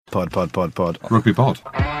Rugby pod.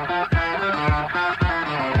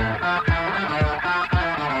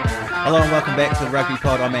 Hello and welcome back to the Rugby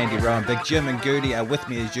Pod. I'm Andy Rowan. Big Jim and Goody are with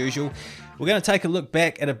me as usual. We're going to take a look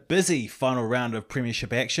back at a busy final round of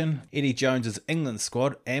Premiership action, Eddie Jones's England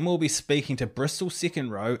squad, and we'll be speaking to Bristol second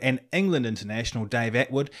row and England international Dave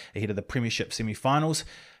Attwood ahead of the Premiership semi-finals.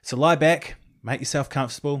 So lie back, make yourself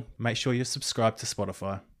comfortable, make sure you're subscribed to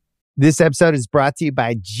Spotify. This episode is brought to you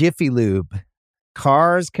by Jiffy Lube.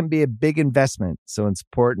 Cars can be a big investment, so it's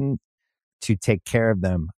important to take care of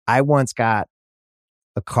them. I once got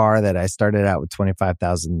a car that I started out with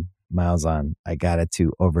 25,000 miles on. I got it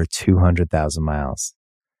to over 200,000 miles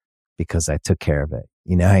because I took care of it.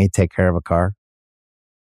 You know how you take care of a car?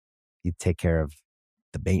 You take care of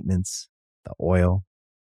the maintenance, the oil,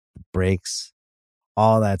 the brakes,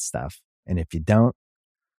 all that stuff. And if you don't,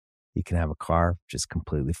 you can have a car just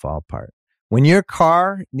completely fall apart. When your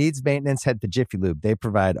car needs maintenance, head to Jiffy Lube. They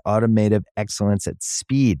provide automotive excellence at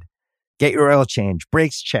speed. Get your oil change,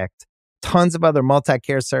 brakes checked, tons of other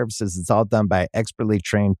multi-care services. It's all done by expertly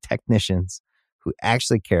trained technicians who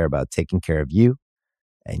actually care about taking care of you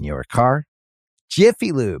and your car.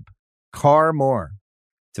 Jiffy Lube, car more.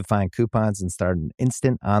 To find coupons and start an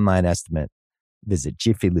instant online estimate, visit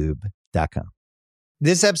jiffylube.com.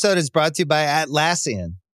 This episode is brought to you by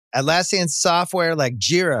Atlassian. Atlassian software like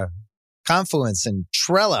Jira, Confluence, and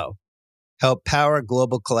Trello help power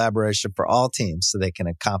global collaboration for all teams so they can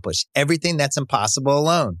accomplish everything that's impossible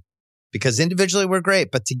alone. Because individually we're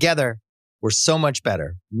great, but together we're so much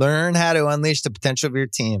better. Learn how to unleash the potential of your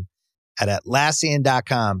team at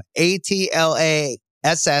Atlassian.com.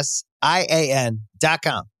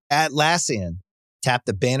 Atlassian.com. Atlassian. Tap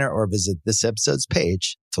the banner or visit this episode's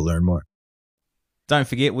page to learn more. Don't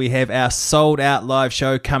forget, we have our sold-out live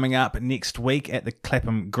show coming up next week at the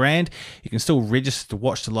Clapham Grand. You can still register to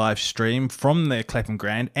watch the live stream from the Clapham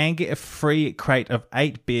Grand and get a free crate of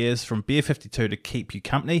 8 beers from Beer 52 to keep you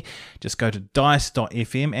company. Just go to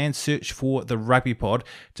dice.fm and search for the Rugby Pod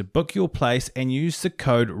to book your place and use the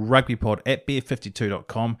code RugbyPod at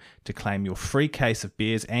beer52.com to claim your free case of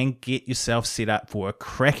beers and get yourself set up for a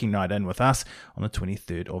cracking night in with us on the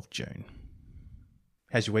 23rd of June.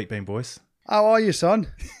 How's your week been, boys? How are you, son?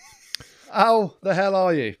 How the hell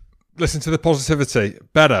are you? Listen to the positivity.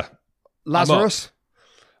 Better. Lazarus?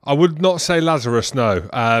 I would not say Lazarus, no.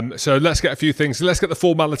 So let's get a few things. Let's get the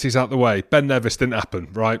formalities out the way. Ben Nevis didn't happen,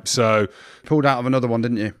 right? So Pulled out of another one,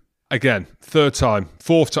 didn't you? again, third time,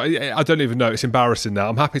 fourth time. I don't even know. It's embarrassing now.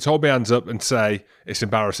 I'm happy to hold my hands up and say it's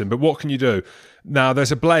embarrassing. But what can you do? Now,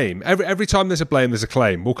 there's a blame. Every time there's a blame, there's a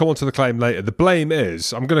claim. We'll come on to the claim later. The blame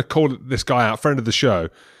is, I'm going to call this guy out, friend of the show,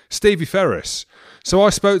 Stevie Ferris. So I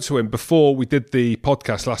spoke to him before we did the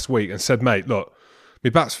podcast last week and said, mate, look, my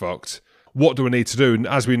back's fucked. What do I need to do? And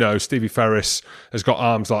as we know, Stevie Ferris has got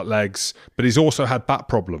arms like legs, but he's also had back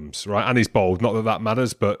problems, right? And he's bald. Not that that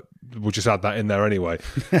matters, but we'll just add that in there anyway.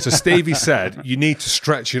 So Stevie said, you need to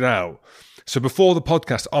stretch it out. So before the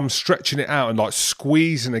podcast, I'm stretching it out and like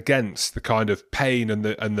squeezing against the kind of pain and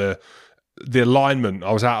the alignment.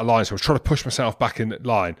 I was out of line, so I was trying to push myself back in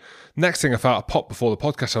line. Next thing, I felt a pop before the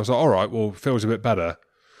podcast. I was like, all right, well, it feels a bit better.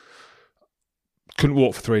 Couldn't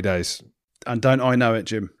walk for 3 days. And don't I know it,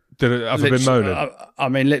 Jim? Have I been moaning? I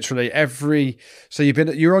mean, literally so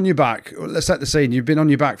you're on your back. Let's set the scene. You've been on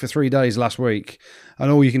your back for 3 days last week,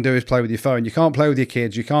 and all you can do is play with your phone. You can't play with your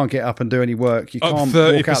kids. You can't get up and do any work. You can't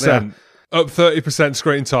walk out there. Up 30%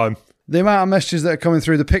 screen time. The amount of messages that are coming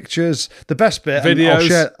through, the pictures, the best bit.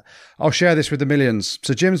 Videos. I'll share this with the millions.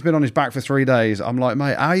 So Jim's been on his back for 3 days. I'm like,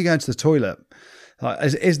 mate, how are you going to the toilet?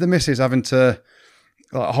 Like, is the missus having to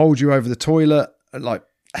hold you over the toilet, like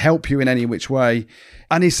help you in any which way?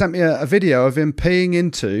 And he sent me a video of him peeing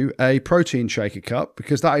into a protein shaker cup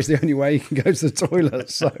because that is the only way he can go to the toilet.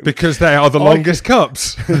 So because they are the longest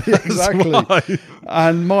cups. Exactly.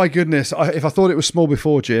 And my goodness, if I thought it was small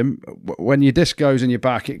before, Jim, when your disc goes in your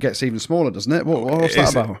back, it gets even smaller, doesn't it? What's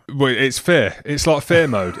that about? Well, it's fear. It's like fear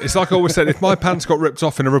mode. It's like I always said, if my pants got ripped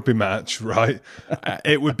off in a rugby match, right,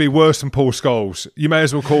 it would be worse than Paul Scholes. You may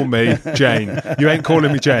as well call me Jane. You ain't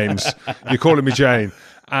calling me James. You're calling me Jane.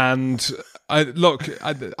 And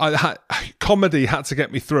comedy had to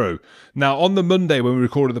get me through. Now, on the Monday when we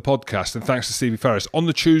recorded the podcast, and thanks to Stevie Ferris, on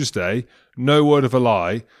the Tuesday, no word of a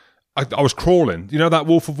lie, I was crawling. You know that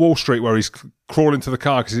Wolf of Wall Street where he's crawling to the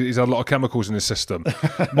car because he's had a lot of chemicals in his system?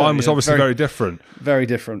 Mine was obviously very different. Very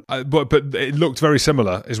different. But it looked very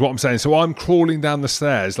similar, is what I'm saying. So I'm crawling down the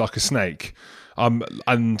stairs like a snake,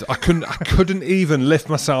 and I couldn't even lift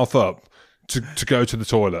myself up to go to the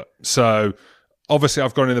toilet. So obviously,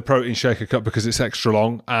 I've gone in the protein shaker cup because it's extra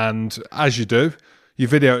long, and as you do, You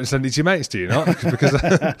video it and send it to your mates, do you not? Because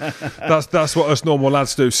that's what us normal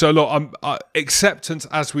lads do. So look, acceptance,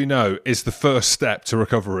 as we know, is the first step to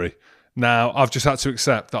recovery. Now, I've just had to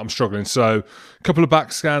accept that I'm struggling. So a couple of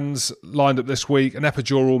back scans lined up this week, an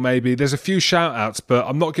epidural maybe. There's a few shout-outs, but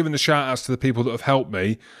I'm not giving the shout-outs to the people that have helped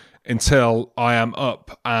me until I am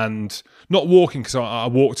up and not walking, because I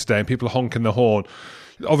walked today and people are honking the horn.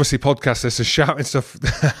 Obviously, podcast listeners shouting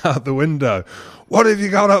stuff out the window. What have you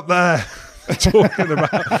got up there? Talking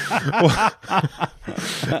about.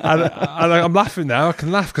 and I'm laughing now. I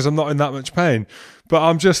can laugh because I'm not in that much pain. But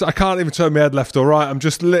I can't even turn my head left or right. I'm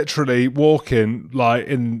just literally walking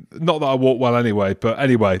not that I walk well anyway, but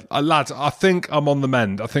anyway, lads, I think I'm on the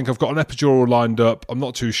mend. I think I've got an epidural lined up. I'm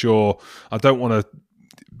not too sure. I don't want to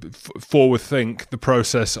forward think the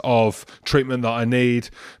process of treatment that I need,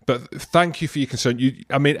 but thank you for your concern.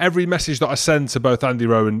 Every message that I send to both Andy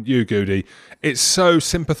Rowe and you, Goody, it's so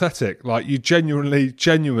sympathetic. Like, you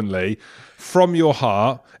genuinely from your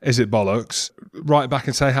heart, is it bollocks, write back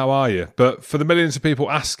and say, how are you? But for the millions of people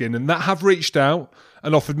asking and that have reached out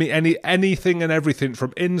and offered me anything and everything,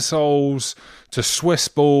 from insoles to Swiss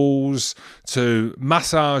balls to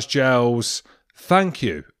massage gels, thank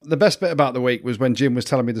you. The best bit about the week was when Jim was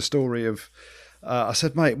telling me the story of, I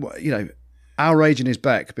said, mate, our raging is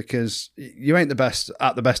back, because you ain't the best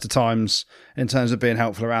at the best of times in terms of being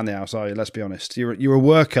helpful around the house, are you? Let's be honest. You're a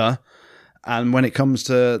worker, and when it comes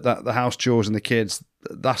to the house chores and the kids,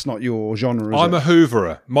 that's not your genre, is I'm it? a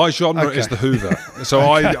hooverer. My genre is the hoover. So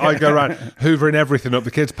I go around hoovering everything up, the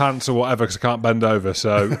kids' pants or whatever, because I can't bend over.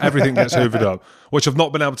 So everything gets hoovered up, which I've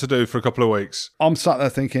not been able to do for a couple of weeks. I'm sat there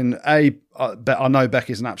thinking, I know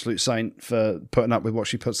Becky's an absolute saint for putting up with what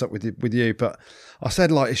she puts up with you, but I said,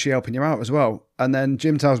 is she helping you out as well? And then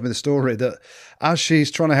Jim tells me the story that as she's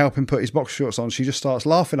trying to help him put his box shorts on, she just starts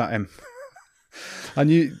laughing at him. And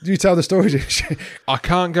you tell the story. I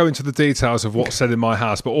can't go into the details of what's said in my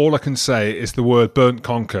house, but all I can say is the word burnt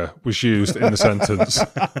conker was used in the sentence.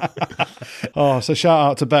 So shout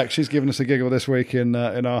out to Beck. She's given us a giggle this week in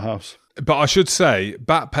our house. But I should say,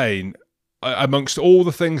 back pain, amongst all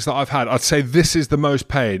the things that I've had, I'd say this is the most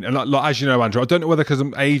pain. And as you know, Andrew, I don't know whether because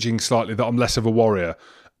I'm aging slightly that I'm less of a warrior.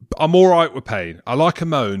 I'm all right with pain. I like a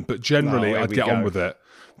moan, but generally I'd get on with it.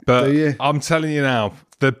 But I'm telling you now,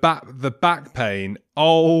 the back pain,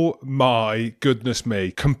 oh my goodness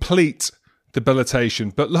me, complete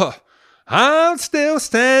debilitation. But look, I'm still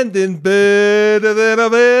standing better than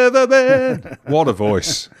I've ever been. What a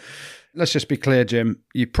voice. Let's just be clear, Jim.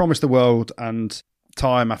 You promised the world, and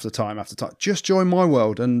time after time after time, just join my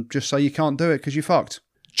world and just say you can't do it because you fucked.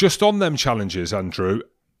 Just on them challenges, Andrew.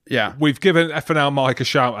 Yeah. We've given FNL Mike a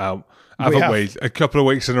shout out, haven't we? A couple of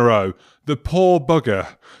weeks in a row. The poor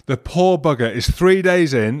bugger is 3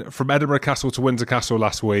 days in from Edinburgh Castle to Windsor Castle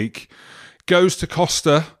last week, goes to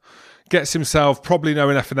Costa, gets himself, probably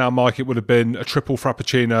knowing FNL Mike, it would have been a triple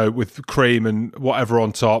frappuccino with cream and whatever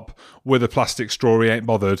on top with a plastic straw. He ain't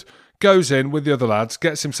bothered. Goes in with the other lads,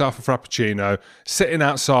 gets himself a frappuccino, sitting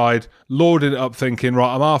outside, lording it up, thinking,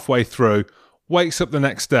 right, I'm halfway through. Wakes up the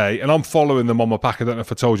next day, and I'm following them on my back. I don't know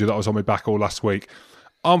if I told you that I was on my back all last week.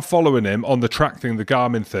 I'm following him on the track thing, the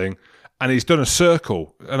Garmin thing, and he's done a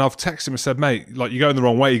circle. And I've texted him and said, mate, you're going the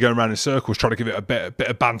wrong way. You're going around in circles, trying to give it a bit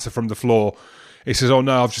of banter from the floor. He says, oh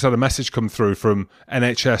no, I've just had a message come through from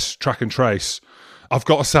NHS Track and Trace. I've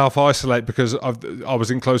got to self-isolate because I was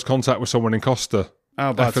in close contact with someone in Costa.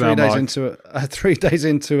 How about 3 days into 3 days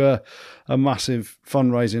into a massive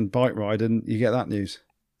fundraising bike ride, and you get that news?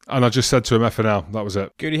 And I just said to him, FNL, that was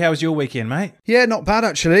it. Goody, how was your weekend, mate? Yeah, not bad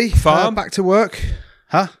actually. Farm? Back to work.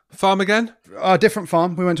 Huh? Farm again? A different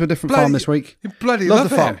farm. We went to a different farm this week. You bloody love love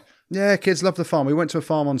the farm. Yeah, kids love the farm. We went to a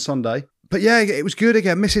farm on Sunday. But yeah, it was good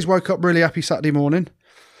again. Mrs. woke up really happy Saturday morning.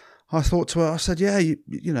 I thought to her, I said, yeah, you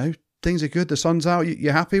know, things are good. The sun's out.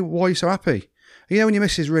 You're happy? Why are you so happy? You know, when your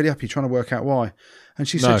missus is really happy, trying to work out why. And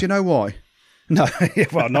she said, you know why? No,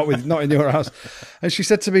 well, not in your house. And she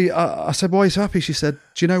said to me, I said, why are you so happy? She said,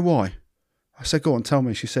 do you know why? I said, go on, tell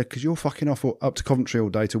me. She said, because you're fucking off up to Coventry all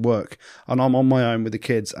day to work, and I'm on my own with the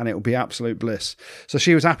kids, and it'll be absolute bliss. So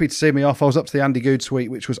she was happy to see me off. I was up to the Andy Good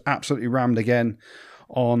suite, which was absolutely rammed again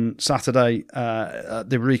on Saturday at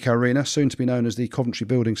the Ricoh Arena, soon to be known as the Coventry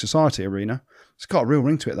Building Society Arena. It's got a real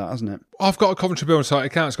ring to it, that, hasn't it? I've got a Coventry Building Society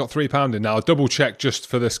account. It's got £3 in now. I double-checked just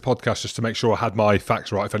for this podcast just to make sure I had my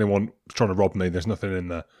facts right. If anyone was trying to rob me, there's nothing in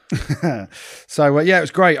there. So, yeah, it was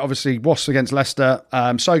great. Obviously, Wasps against Leicester.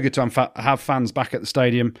 So good to have fans back at the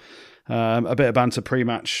stadium. A bit of banter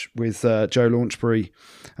pre-match with Joe Launchbury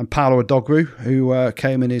and Paolo Adogwu, who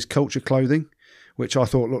came in his culture clothing, which I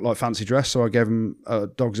thought looked like fancy dress. So I gave him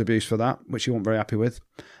dog's abuse for that, which he wasn't very happy with.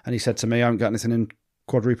 And he said to me, I haven't got anything in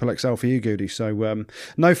quadruple XL for you, Goody. So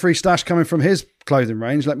no free stash coming from his clothing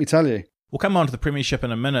range, let me tell you. We'll come on to the Premiership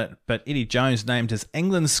in a minute, but Eddie Jones named his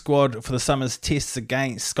England squad for the summer's tests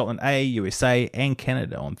against Scotland A, USA and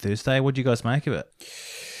Canada on Thursday. What do you guys make of it?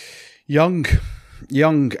 Young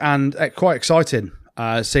and quite exciting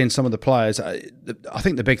seeing some of the players. I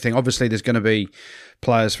think the big thing, obviously, there's going to be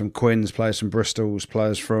players from Quins, players from Bristol's,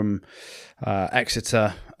 players from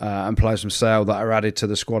Exeter and players from Sale that are added to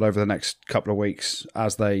the squad over the next couple of weeks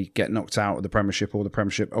as they get knocked out of the Premiership or the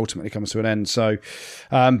Premiership ultimately comes to an end. So,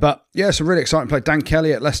 but yeah, some really exciting play. Dan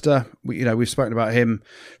Kelly at Leicester, we've spoken about him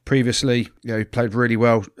previously. He played really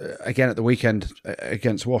well again at the weekend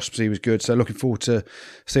against Wasps. He was good. So looking forward to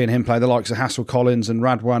seeing him play. The likes of Hassel Collins and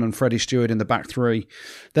Radwan and Freddie Stewart in the back three.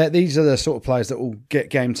 These are the sort of players that will get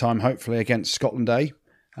game time hopefully against Scotland A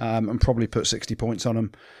and probably put 60 points on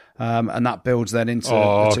them. And that builds then into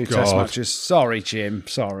the two test matches. Sorry, Jim.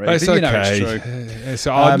 Sorry. It's but okay. It's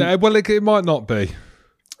true. Well, it might not be.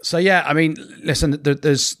 So, yeah, I mean, listen,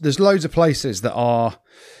 there's loads of places that are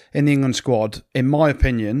in the England squad. In my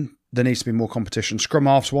opinion, there needs to be more competition. Scrum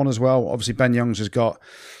half's one as well. Obviously, Ben Youngs has got,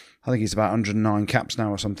 I think he's about 109 caps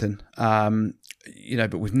now or something.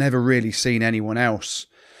 But we've never really seen anyone else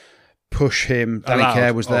push him. Danny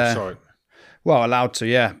Kerr was there. Sorry. Well, allowed to,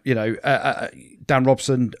 yeah. Dan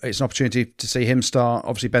Robson, it's an opportunity to see him start.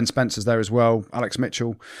 Obviously, Ben Spencer's there as well, Alex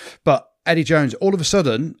Mitchell. But Eddie Jones, all of a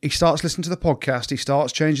sudden, he starts listening to the podcast, he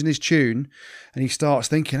starts changing his tune, and he starts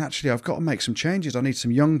thinking, actually, I've got to make some changes. I need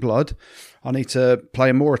some young blood. I need to play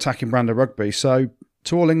a more attacking brand of rugby. So,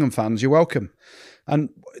 to all England fans, you're welcome. And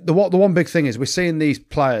the one big thing is we're seeing these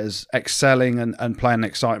players excelling and playing an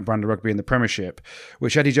exciting brand of rugby in the Premiership,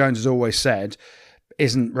 which Eddie Jones has always said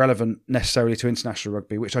isn't relevant necessarily to international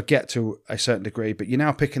rugby, which I get to a certain degree. But you're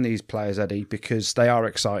now picking these players, Eddie, because they are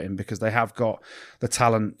exciting, because they have got the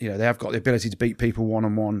talent, they have got the ability to beat people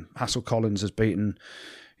one-on-one. Hassel Collins has beaten,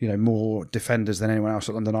 more defenders than anyone else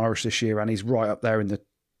at London Irish this year, and he's right up there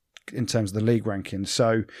in terms of the league rankings.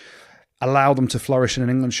 So allow them to flourish in an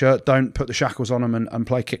England shirt. Don't put the shackles on them and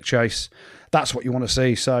play kick chase. That's what you want to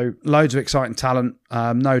see. So loads of exciting talent.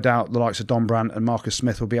 No doubt the likes of Don Brandt and Marcus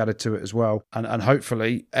Smith will be added to it as well. And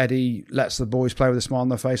hopefully Eddie lets the boys play with a smile on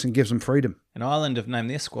their face and gives them freedom. And Ireland have named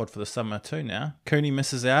their squad for the summer too now. Cooney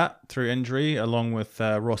misses out through injury along with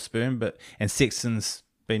Ross Byrne, and Sexton's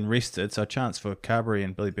been rested, so a chance for Carberry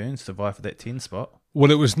and Billy Burns to vie for that 10 spot. Well,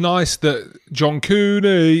 it was nice that John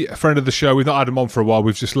Cooney, a friend of the show, we've not had him on for a while.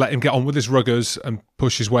 We've just let him get on with his ruggers and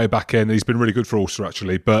push his way back in. He's been really good for Ulster,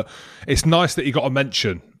 actually. But it's nice that he got a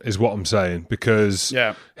mention, is what I'm saying, because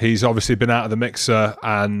he's obviously been out of the mixer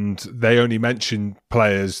and they only mention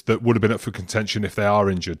players that would have been up for contention if they are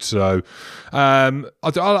injured. So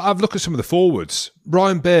I've looked at some of the forwards.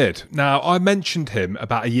 Ryan Beard. Now, I mentioned him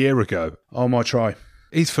about a year ago. Oh, my try.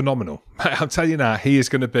 He's phenomenal. I'll tell you now, he is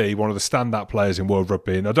going to be one of the standout players in world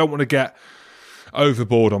rugby. And I don't want to get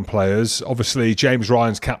overboard on players. Obviously, James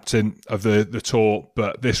Ryan's captain of the tour,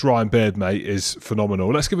 but this Ryan Beard, mate, is phenomenal.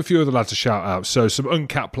 Let's give a few other lads a shout out. So some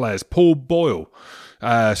uncapped players. Paul Boyle,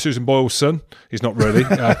 Susan Boyle's son. He's not really.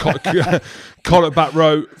 Connacht back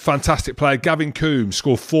row, fantastic player. Gavin Coombs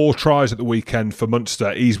scored 4 tries at the weekend for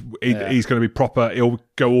Munster. He's going to be proper. He'll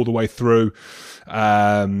go all the way through.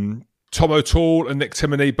 Tom O'Toole and Nick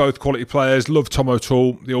Timoney, both quality players. Love Tom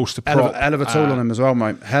O'Toole, the Ulster prop. Hell of a tool on him as well,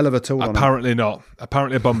 mate. Hell of a tool on him. Apparently not.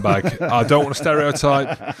 Apparently a bum bag. I don't want to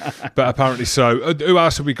stereotype, but apparently so. Who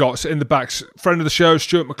else have we got? So in the backs, friend of the show,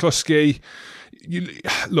 Stuart McCluskey.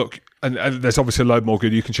 Look, and there's obviously a load more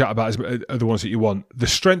good you can chat about as the ones that you want. The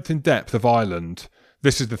strength and depth of Ireland,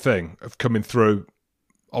 this is the thing of coming through.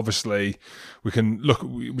 Obviously, we can look.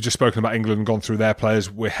 We've just spoken about England and gone through their players.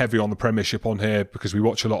 We're heavy on the Premiership on here because we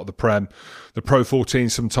watch a lot of the Prem. The Pro 14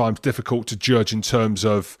 sometimes difficult to judge in terms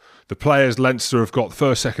of the players. Leinster have got the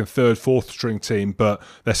first, second, third, fourth string team, but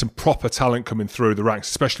there's some proper talent coming through the ranks,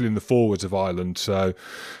 especially in the forwards of Ireland. So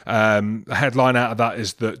the headline out of that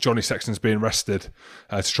is that Johnny Sexton's being rested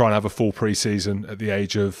to try and have a full pre-season at the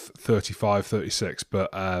age of 35, 36. But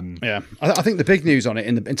yeah, I think the big news on it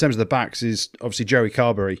in terms of the backs is obviously Joey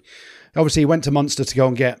Carberry. Obviously, he went to Munster to go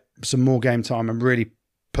and get some more game time and really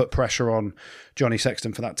put pressure on Johnny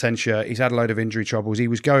Sexton for that 10 shirt. He's had a load of injury troubles. He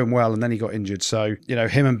was going well and then he got injured. So,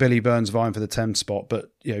 him and Billy Burns vying for the 10 spot.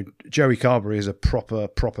 But, Joey Carberry is a proper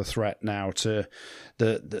threat now to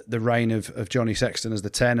the reign of Johnny Sexton as the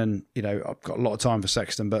 10. And, I've got a lot of time for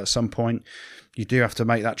Sexton, but at some point you do have to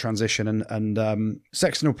make that transition. And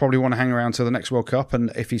Sexton will probably want to hang around till the next World Cup.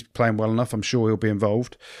 And if he's playing well enough, I'm sure he'll be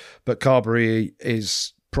involved. But Carberry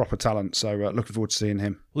is proper talent. So looking forward to seeing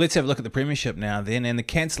him. Let's have a look at the Premiership now then, and the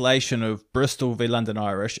cancellation of Bristol v London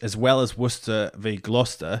Irish as well as Worcester v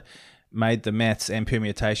Gloucester made the maths and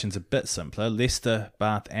permutations a bit simpler. Leicester,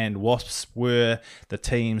 Bath and Wasps were the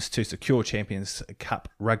teams to secure Champions Cup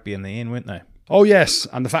rugby in the end, weren't they? Oh, yes.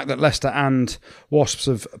 And the fact that Leicester and Wasps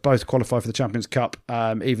have both qualified for the Champions Cup,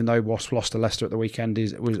 even though Wasps lost to Leicester at the weekend,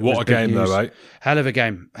 was a game, news. though, right? Hell of a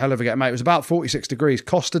game, mate. It was about 46 degrees.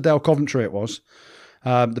 Costa del Coventry it was.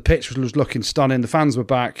 The pitch was looking stunning. The fans were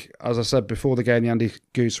back. As I said before the game, the Andy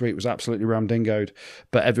Goose suite was absolutely ramdingoed,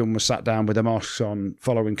 but everyone was sat down with their masks on,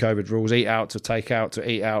 following COVID rules. Eat out to take out to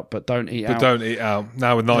eat out, but don't eat out. But don't eat out.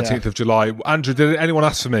 Now with 19th of July. Andrew, did anyone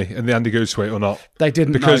ask for me in the Andy Goose suite or not? They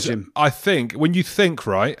didn't, because know, Jim. I think, when you think,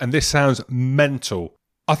 right, and this sounds mental,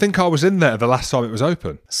 I think I was in there the last time it was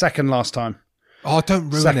open. Second last time. Oh, don't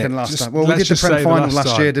ruin it. Second last time. Well, we did the Prem final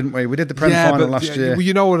last year, didn't we? We did the Prem final last year. Well,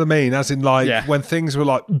 you know what I mean, as in when things were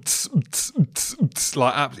like,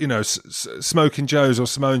 Smoking Joe's or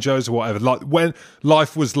Samoan Joe's or whatever, like when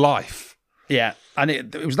life was life. Yeah, and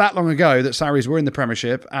it was that long ago that Sarries were in the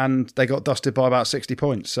Premiership and they got dusted by about 60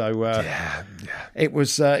 points. So it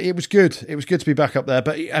was good. It was good to be back up there.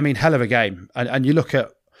 But I mean, hell of a game. And you look at,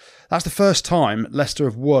 that's the first time Leicester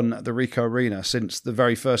have won at the Ricoh Arena since the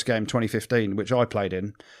very first game, 2015, which I played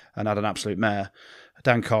in and had an absolute mare.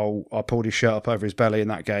 Dan Cole, I pulled his shirt up over his belly in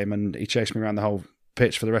that game and he chased me around the whole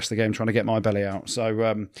pitch for the rest of the game trying to get my belly out.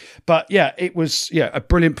 So, but yeah, it was a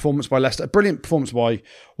brilliant performance by Leicester, a brilliant performance by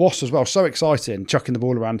Wasps as well. So exciting, chucking the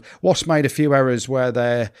ball around. Wasps made a few errors where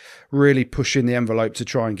they're really pushing the envelope to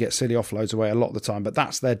try and get silly offloads away a lot of the time, but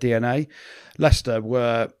that's their DNA. Leicester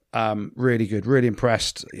were really good, really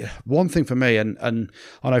impressed. One thing for me, and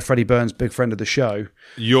I know Freddie Burns, big friend of the show.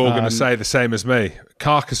 You're going to say the same as me.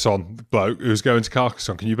 Carcassonne bloke who's going to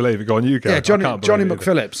Carcassonne. Can you believe it? Go on, you go. Yeah, Johnny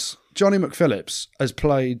McPhillips. Johnny McPhillips has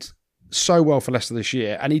played so well for Leicester this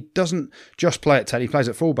year, and he doesn't just play at 10, he plays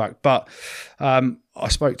at fullback. But I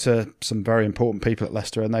spoke to some very important people at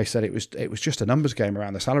Leicester, and they said it was just a numbers game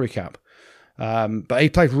around the salary cap. But he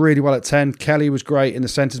played really well at 10. Kelly was great in the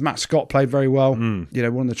centres. Matt Scott played very well. One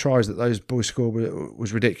of the tries that those boys scored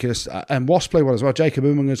was ridiculous. And Wasp played well as well. Jacob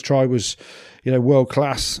Umunga's try was, world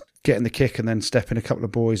class, getting the kick and then stepping a couple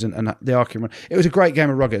of boys and the arcing run. It was a great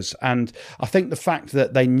game of ruggers. And I think the fact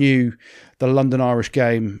that they knew the London Irish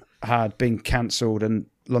game had been cancelled and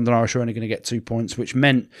London Irish were only going to get 2 points, which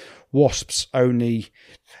meant Wasps only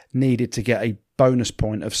needed to get a bonus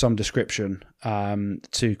point of some description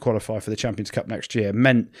to qualify for the Champions Cup next year,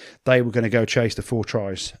 meant they were going to go chase the 4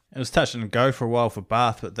 tries. It was touch and go for a while for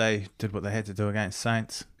Bath, but they did what they had to do against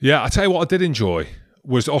Saints. Yeah, I tell you what I did enjoy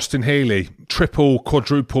was Austin Healey, triple,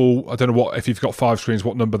 quadruple, I don't know what, if you've got 5 screens,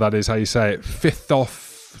 what number that is, how you say it, 5th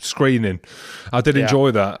off screening. I did enjoy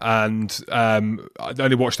that, and I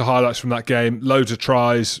only watched the highlights from that game. Loads of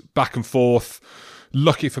tries, back and forth.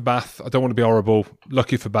 Lucky for Bath. I don't want to be horrible.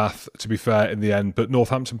 Lucky for Bath, to be fair, in the end. But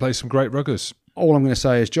Northampton plays some great ruggers. All I'm going to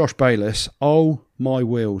say is Josh Bayliss, oh my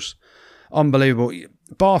wheels. Unbelievable.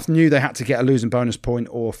 Bath knew they had to get a losing bonus point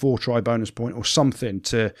or 4-try bonus point or something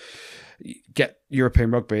to get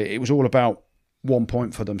European rugby. It was all about 1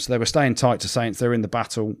 point for them. So they were staying tight to Saints. They were in the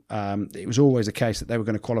battle. It was always a case that they were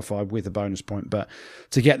going to qualify with a bonus point. But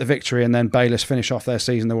to get the victory and then Bayliss finish off their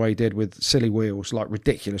season the way he did with silly wheels, like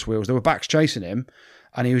ridiculous wheels. There were backs chasing him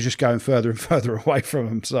and he was just going further and further away from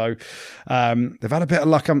them. So they've had a bit of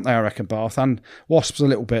luck, haven't they, I reckon, Bath? And Wasps a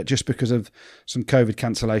little bit just because of some COVID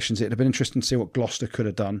cancellations. It'd have been interesting to see what Gloucester could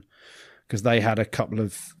have done because they had a couple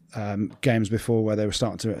of games before where they were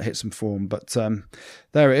starting to hit some form. But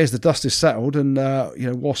there it is. The dust is settled and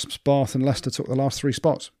Wasps, Bath and Leicester took the last 3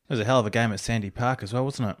 spots. It was a hell of a game at Sandy Park as well,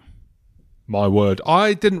 wasn't it? My word.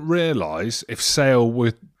 I didn't realise if Sale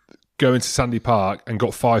were going to Sandy Park and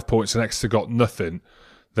got 5 points and Exeter got nothing,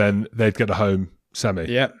 then they'd get a home semi.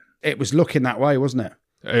 Yeah, it was looking that way, wasn't it?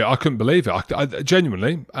 I couldn't believe it. I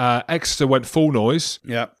genuinely, Exeter went full noise.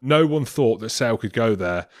 Yeah. No one thought that Sale could go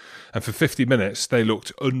there. And for 50 minutes, they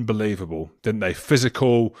looked unbelievable, didn't they?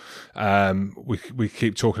 Physical. We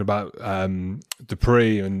keep talking about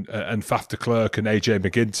Dupree and Faf de Klerk and AJ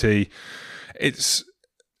McGinty. It's...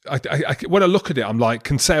 when I look at it, I'm like,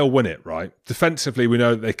 can Sale win it, right? Defensively, we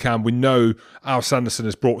know that they can. We know Al Sanderson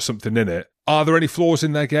has brought something in it. Are there any flaws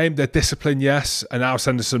in their game? Their discipline, yes. And Al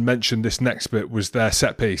Sanderson mentioned this next bit was their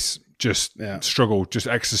set piece. Just struggled, just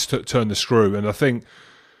Exeter turned the screw. And I think,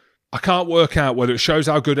 I can't work out whether it shows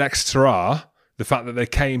how good Exeter are, the fact that they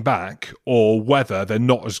came back, or whether they're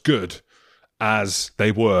not as good as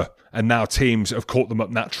they were. And now teams have caught them up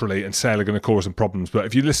naturally and Sale are going to cause them problems. But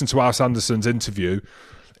if you listen to Al Sanderson's interview,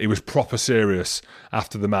 he was proper serious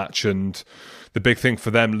after the match. And the big thing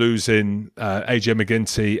for them losing AJ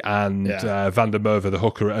McGinty and Van der Merwe, the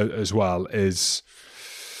hooker, as well, is...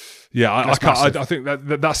 Yeah, I think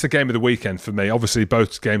that's the game of the weekend for me. Obviously,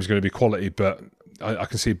 both games are going to be quality, but I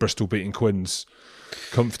can see Bristol beating Quins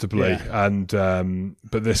comfortably. Yeah. And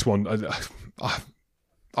but this one, I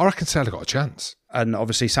reckon Sale got a chance. And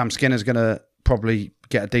obviously, Sam Skinner's going to probably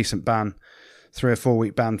get a decent ban, 3 or 4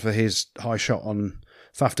 week ban for his high shot on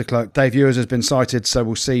Faf de Klerk. Dave Ewers has been cited, so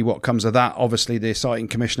we'll see what comes of that. Obviously, the citing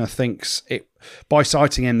commissioner thinks it, by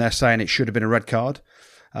citing him, they're saying it should have been a red card.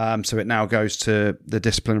 So it now goes to the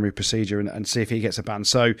disciplinary procedure and see if he gets a ban.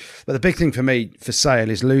 So, but the big thing for me for Sale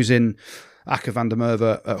is losing Akker van der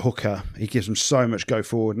Merwe at hooker. He gives them so much go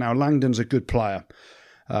forward. Now Langdon's a good player.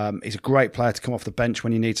 He's a great player to come off the bench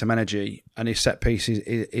when you need some energy, and his set piece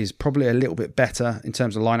is probably a little bit better in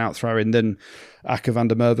terms of line out throwing than Akker van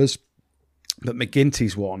der Merwe's. But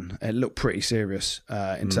McGinty's one, it looked pretty serious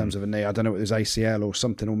in terms of a knee. I don't know if it was ACL or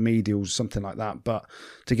something, or medials, something like that. But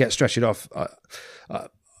to get stretched off,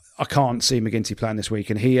 I can't see McGinty playing this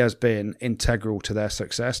week, and he has been integral to their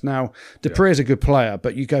success. Now, Dupree is a good player,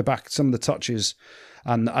 but you go back some of the touches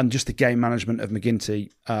and just the game management of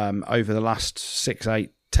McGinty over the last 6,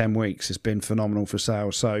 8, 10 weeks has been phenomenal for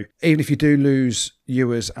Sale. So even if you do lose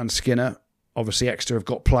Ewers and Skinner, obviously Exeter have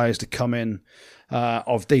got players to come in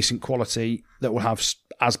of decent quality that will have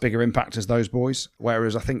as bigger impact as those boys.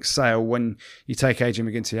 Whereas I think Sale, when you take AJ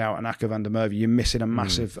McGinty out and Akker van der Merwe, you're missing a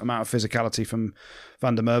massive amount of physicality from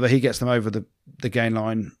van der Merwe. He gets them over the gain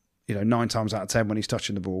line, 9 times out of 10 when he's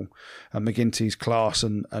touching the ball. And McGinty's class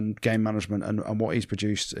and game management and what he's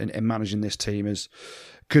produced in managing this team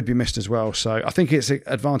could be missed as well. So I think it's an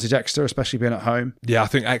advantage Exeter, especially being at home. Yeah, I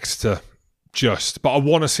think Exeter... But I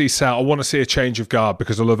want to see Sale. I want to see a change of guard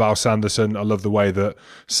because I love Al Sanderson. I love the way that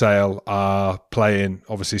Sale are playing.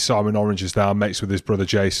 Obviously, Simon Orange is there, mates with his brother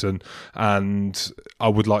Jason, and I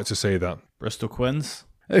would like to see that. Bristol Quins.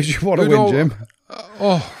 Who do you want to win,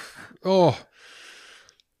 Jim?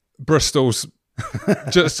 Bristol's.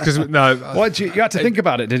 Just because no. What you had to think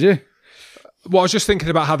about it, did you? Well, I was just thinking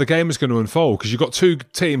about how the game is going to unfold because you've got two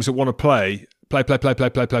teams that want to play,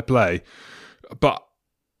 but.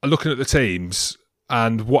 Looking at the teams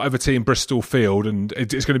and whatever team Bristol field, and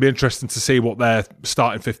it's going to be interesting to see what their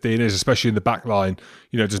starting 15 is, especially in the back line.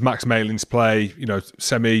 Does Max Malins play?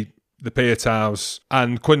 Semi, the Piatows,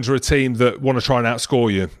 and Quins are a team that want to try and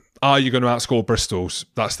outscore you. Are you going to outscore Bristol's?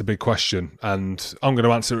 That's the big question, and I'm going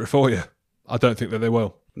to answer it for you. I don't think that they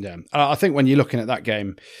will. Yeah, I think when you're looking at that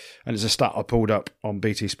game, and there's a stat I pulled up on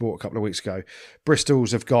BT Sport a couple of weeks ago,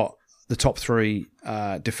 Bristol's have got the top 3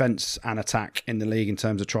 defence and attack in the league in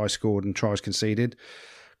terms of tries scored and tries conceded.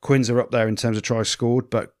 Quins are up there in terms of tries scored,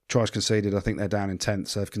 but tries conceded, I think they're down in 10th,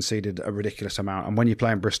 so they've conceded a ridiculous amount. And when you're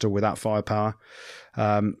playing Bristol with that firepower,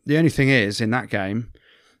 the only thing is, in that game,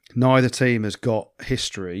 neither team has got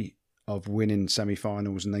history of winning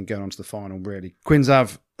semi-finals and then going on to the final, really. Quins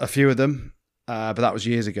have a few of them, but that was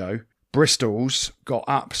years ago. Bristol's got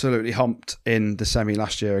absolutely humped in the semi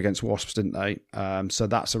last year against Wasps, didn't they? So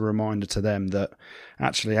that's a reminder to them that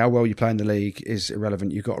actually how well you play in the league is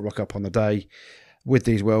irrelevant. You've got to rock up on the day with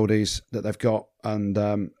these worldies that they've got. And,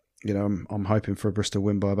 I'm hoping for a Bristol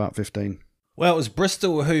win by about 15. Well, it was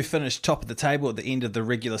Bristol who finished top of the table at the end of the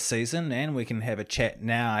regular season, and we can have a chat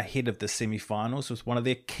now ahead of the semi-finals with one of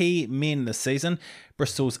their key men this season.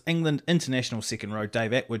 Bristol's England international second row,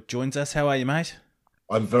 Dave Atwood, joins us. How are you, mate?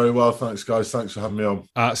 I'm very well, thanks, guys. Thanks for having me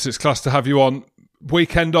on. So it's class to have you on.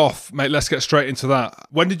 Weekend off, mate. Let's get straight into that.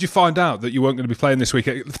 When did you find out that you weren't going to be playing this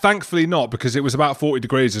weekend? Thankfully not, because it was about 40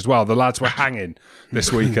 degrees as well. The lads were hanging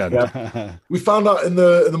this weekend. We found out in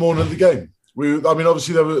the morning of the game.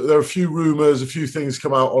 Obviously there were a few rumours, a few things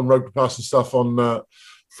come out on Rugby Pass and stuff on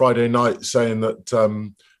Friday night saying that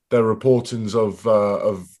there are reportings of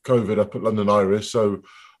COVID up at London Irish. So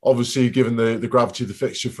obviously, given the gravity of the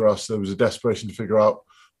fixture for us, there was a desperation to figure out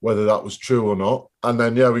whether that was true or not. And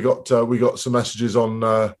then, we got some messages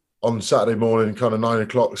on Saturday morning, kind of 9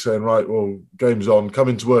 o'clock, saying, right, well, game's on, come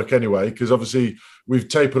into work anyway, because obviously we've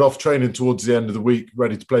tapered off training towards the end of the week,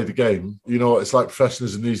 ready to play the game. You know what it's like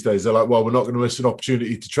professionalism these days. They're like, well, we're not going to miss an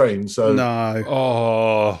opportunity to train. So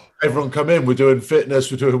no. Everyone come in. We're doing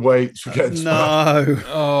fitness. We're doing weights. We're getting no.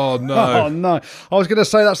 Oh, no. Oh, no. I was going to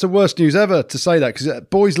say that's the worst news ever to say that, because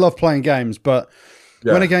boys love playing games, but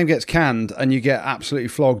when a game gets canned and you get absolutely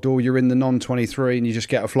flogged, or you're in the non-23 and you just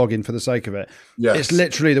get a flogging for the sake of it, it's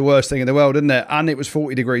literally the worst thing in the world, isn't it? And it was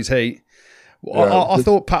 40 degrees heat. Yeah. I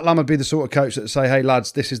thought Pat Lam would be the sort of coach that would say, hey,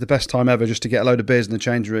 lads, this is the best time ever just to get a load of beers in the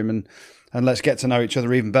change room and let's get to know each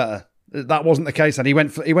other even better. That wasn't the case, and he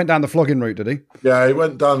went down the flogging route, did he? Yeah, he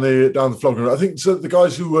went down the flogging route. I think so the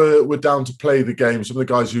guys who were down to play the game, some of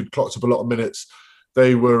the guys who'd clocked up a lot of minutes,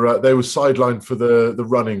 they were sidelined for the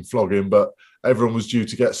running flogging, but everyone was due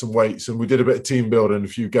to get some weights, and we did a bit of team building, a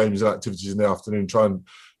few games and activities in the afternoon, try and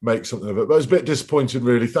make something of it. But it was a bit disappointing,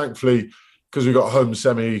 really. Thankfully, because we got a home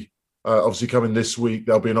semi, obviously coming this week,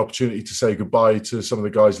 there'll be an opportunity to say goodbye to some of the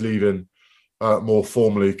guys leaving more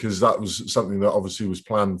formally, because that was something that obviously was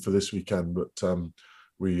planned for this weekend, but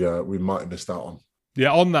we might have missed out on.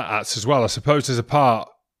 Yeah, on that, Ats, as well, I suppose there's a part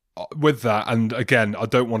with that, and again, I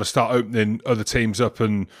don't want to start opening other teams up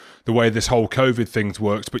and the way this whole COVID thing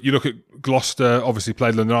works, but you look at Gloucester, obviously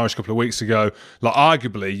played London Irish a couple of weeks ago. Like,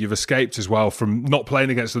 arguably, you've escaped as well from not playing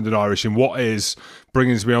against London Irish in what is,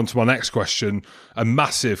 bringing me on to my next question, a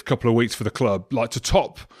massive couple of weeks for the club. Like, to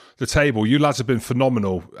top the table, you lads have been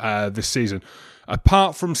phenomenal this season.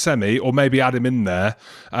 Apart from Semi, or maybe add him in there,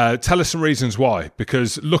 tell us some reasons why.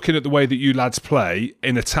 Because looking at the way that you lads play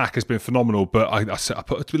in attack has been phenomenal. But I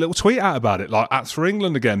put a little tweet out about it, like Ats for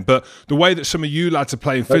England again. But the way that some of you lads are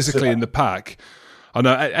playing physically in the pack, I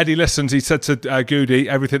know Eddie listens. He said to Goody,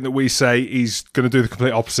 everything that we say, he's going to do the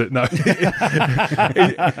complete opposite. No,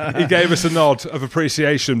 he gave us a nod of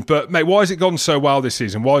appreciation. But mate, why has it gone so well this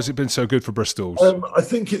season? Why has it been so good for Bristol's? I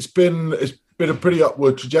think it's been a pretty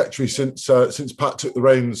upward trajectory since Pat took the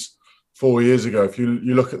reins 4 years ago. If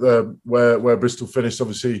you look at where Bristol finished,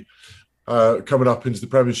 obviously coming up into the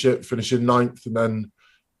Premiership, finishing 9th and then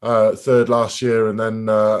 3rd last year, and then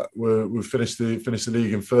we finished the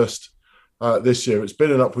league in 1st this year. It's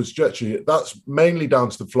been an upward trajectory. That's mainly down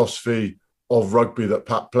to the philosophy of rugby that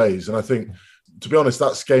Pat plays, and I think, to be honest,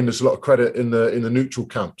 that's gained us a lot of credit in the neutral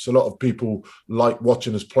camps. A lot of people like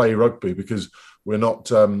watching us play rugby because we're not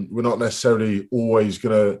necessarily always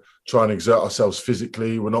going to try and exert ourselves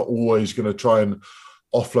physically. We're not always going to try and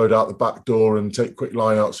offload out the back door and take quick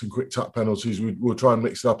lineouts and quick tap penalties. We'll try and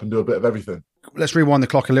mix it up and do a bit of everything. Let's rewind the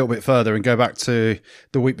clock a little bit further and go back to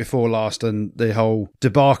the week before last and the whole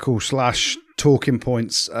debacle / talking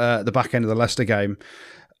points at the back end of the Leicester game.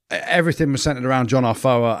 Everything was centred around John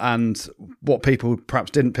Arfoa, and what people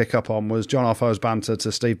perhaps didn't pick up on was John Arfoa's banter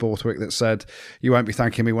to Steve Borthwick that said, "You won't be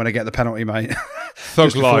thanking me when I get the penalty, mate."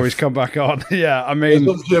 Just before he's come back on. Yeah, I mean,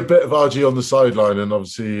 there's obviously a bit of RG on the sideline, and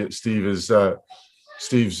obviously Steve's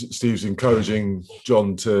encouraging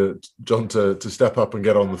John to step up and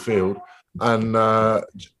get on the field, and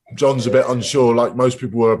John's a bit unsure, like most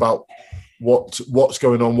people were, about what's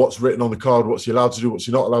going on, what's written on the card, what's he allowed to do, what's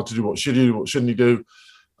he not allowed to do, what should he do, what shouldn't he do.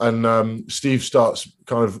 And Steve starts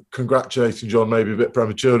kind of congratulating John, maybe a bit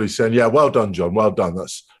prematurely, saying, "Yeah, well done, John. Well done.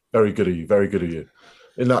 That's very good of you. Very good of you."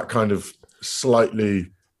 In that kind of slightly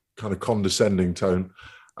kind of condescending tone.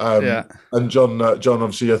 And John,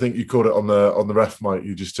 obviously, I think you caught it on the ref mic.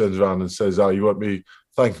 He just turns around and says, "Oh, you won't be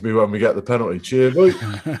thanking me when we get the penalty. Cheer, boy."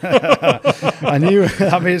 And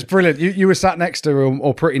it's brilliant. You were sat next to him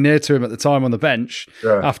or pretty near to him at the time on the bench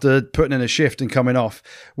after putting in a shift and coming off.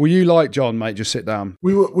 Were you like, "John, mate, just sit down"?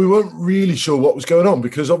 We weren't really sure what was going on,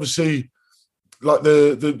 because obviously, like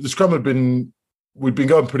the scrum we'd been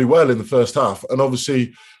going pretty well in the first half, and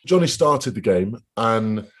obviously Johnny started the game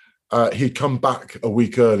and he'd come back a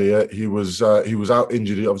week earlier. He was out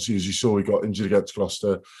injured. Obviously, as you saw, he got injured against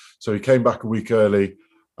Gloucester, so he came back a week early.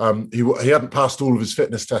 He hadn't passed all of his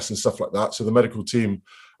fitness tests and stuff like that. So the medical team,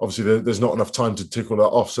 obviously, there's not enough time to tick all that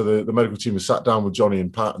off. So the medical team has sat down with Johnny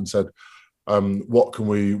and Pat and said, "What can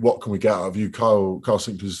we get out of you?" Kyle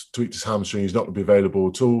Sinkler's tweaked his hamstring. He's not going to be available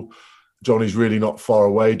at all. Johnny's really not far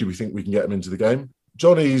away. Do we think we can get him into the game?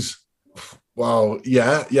 Johnny's, well,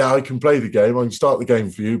 yeah, I can play the game. I can start the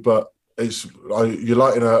game for you, but you're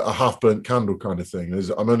lighting a half-burnt candle kind of thing.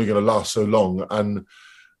 I'm only going to last so long. And,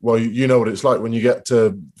 well, you know what it's like when you get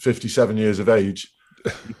to 57 years of age.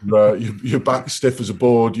 Your back's stiff as a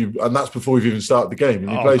board, and that's before you've even started the game.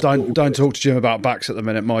 And don't talk to Jim about backs at the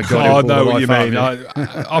minute. My God, I know what you mean.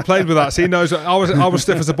 I played with that, so he knows. I was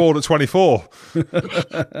stiff as a board at 24.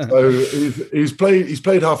 So he's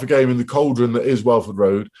played half a game in the cauldron that is Welford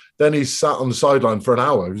Road. Then he's sat on the sideline for an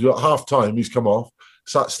hour. At half time, he's come off,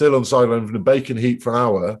 sat still on the sideline in the bacon heat for an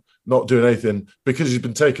hour, not doing anything, because he's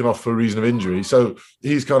been taken off for a reason of injury. So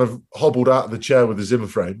he's kind of hobbled out of the chair with a Zimmer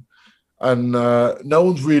frame. And no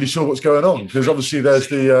one's really sure what's going on, because obviously there's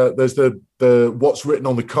the what's written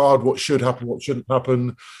on the card, what should happen, what shouldn't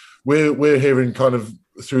happen. We're hearing kind of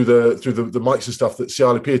through the mics and stuff that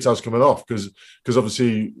Siali Pietau's coming off, because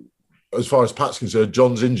obviously, as far as Pat's concerned,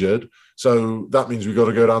 John's injured, so that means we've got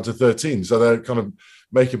to go down to 13. So they're kind of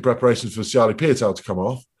making preparations for Siali Pietau to come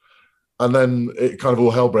off, and then it kind of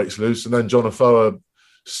all hell breaks loose, and then John Afoa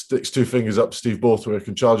sticks two fingers up Steve Borthwick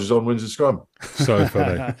and charges on, wins the scrum. So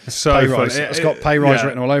funny. So Pay funny. rise. It's got pay rise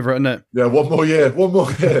written all over it, isn't it? Yeah, one more year.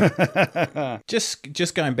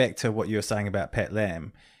 Just going back to what you were saying about Pat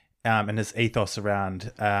Lam and his ethos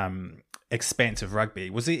around expansive rugby.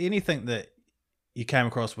 Was there anything that you came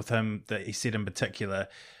across with him that he said in particular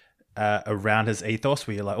around his ethos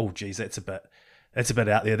where you're like, oh geez, that's a bit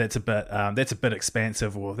out there, that's a bit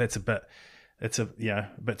expansive, or it's a bit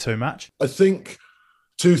too much? I think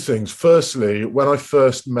two things. Firstly, when I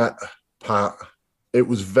first met Pat, it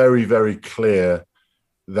was very, very clear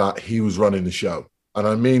that he was running the show. And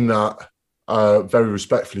I mean that very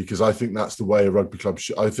respectfully, because I think that's the way a rugby club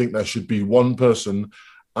should. I think there should be one person,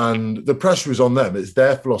 and the pressure is on them. It's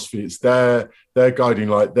their philosophy. It's their guiding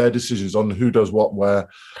light, their decisions on who does what where.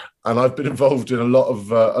 And I've been involved in a lot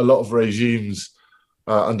of regimes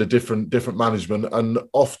under different management, and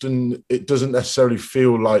often it doesn't necessarily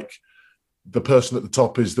feel like the person at the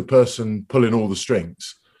top is the person pulling all the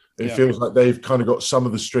strings. It feels like they've kind of got some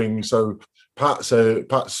of the strings. So Pat's a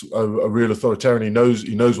real authoritarian. He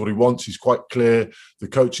knows what he wants. He's quite clear. The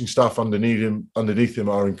coaching staff underneath him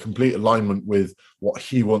are in complete alignment with what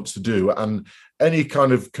he wants to do. And any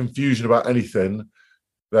kind of confusion about anything,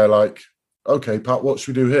 they're like, okay, Pat, what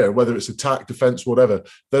should we do here? Whether it's attack, defense, whatever,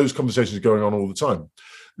 those conversations are going on all the time.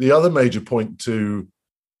 The other major point to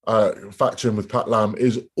factor in with Pat Lam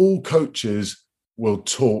is all coaches will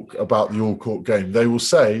talk about the all-court game. They will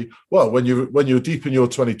say, well, when you're deep in your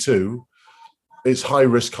 22, it's high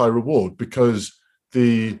risk, high reward, because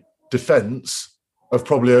the defense have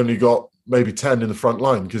probably only got maybe 10 in the front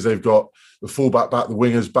line because they've got the fullback back, the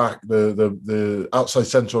wingers back, the outside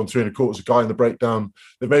centre on 3 1/4, a guy in the breakdown.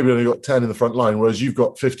 They've maybe only got 10 in the front line, whereas you've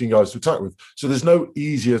got 15 guys to attack with. So there's no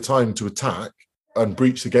easier time to attack and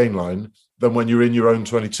breach the game line than when you're in your own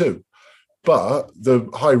 22. But the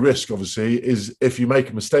high risk, obviously, is if you make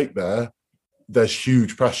a mistake there, there's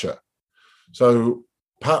huge pressure. So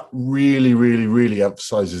Pat really, really, really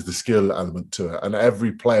emphasises the skill element to it. And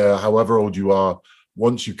every player, however old you are,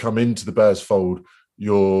 once you come into the Bears fold,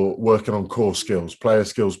 you're working on core skills, player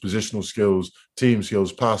skills, positional skills, team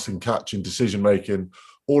skills, passing, catching, decision-making,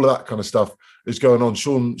 all of that kind of stuff is going on.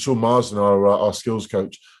 Sean Marsden, our skills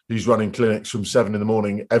coach, he's running clinics from 7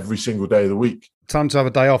 a.m. every single day of the week. Time to have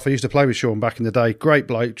a day off. I used to play with Sean back in the day. Great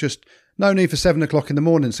bloke. Just no need for 7 o'clock in the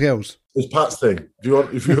morning skills. It's Pat's thing. If you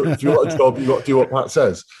want a job, you've got to do what Pat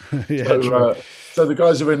says. So the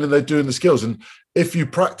guys are in and they're doing the skills. And if you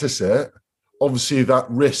practice it, obviously that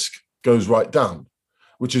risk goes right down,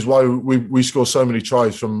 which is why we score so many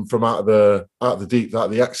tries from out of the deep, out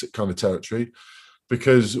of the exit kind of territory,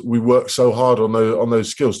 because we work so hard on those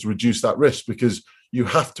skills to reduce that risk, because you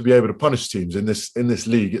have to be able to punish teams in this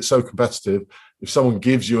league. It's so competitive. If someone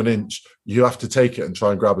gives you an inch, you have to take it and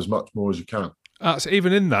try and grab as much more as you can. That's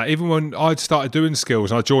even in that. Even when I'd started doing skills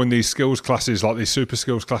and I joined these skills classes, like these super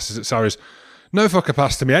skills classes at Sarries, no fucker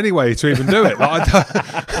passed to me anyway to even do it. Like,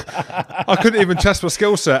 I couldn't even test my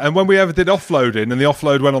skill set. And when we ever did offloading and the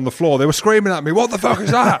offload went on the floor, they were screaming at me, what the fuck is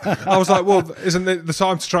that? I was like, well, isn't it the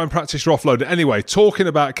time to try and practice your offload? Anyway, talking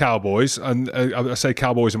about Cowboys, and I say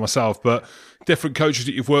Cowboys and myself, but different coaches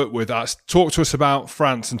that you've worked with, talk to us about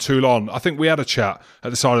France and Toulon. I think we had a chat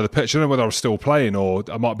at the side of the pitch. I don't know whether I was still playing or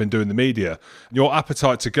I might have been doing the media. Your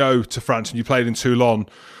appetite to go to France, and you played in Toulon.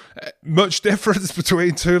 Much difference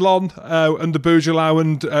between Toulon under Bougelau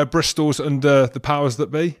and Bristol's under the powers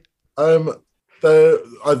that be? In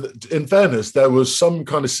fairness, there was some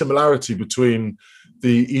kind of similarity between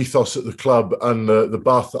the ethos at the club and the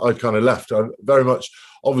Bath that I kind of left. Very much,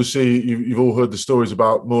 obviously, you've all heard the stories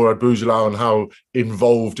about Mourad Bougelau and how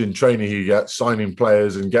involved in training he gets, signing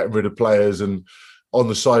players and getting rid of players and on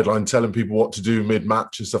the sideline telling people what to do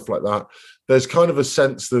mid-match and stuff like that. There's kind of a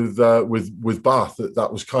sense that with Bath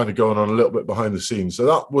that was kind of going on a little bit behind the scenes. So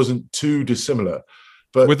that wasn't too dissimilar.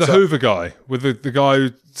 But with the Hoover guy, with the guy who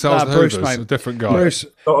sells the Bruce, Hoovers, mate. a different guy.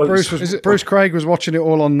 Bruce Craig was watching it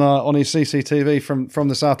all on his CCTV from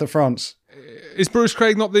the south of France. Is Bruce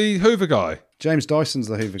Craig not the Hoover guy? James Dyson's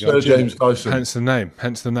the Hoover guy. Sir James Dyson. Hence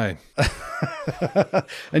the name.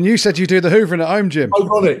 And you said you do the hoovering at home, Jim.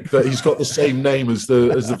 Ironic that he's got the same name as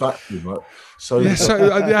the vacuum, right? So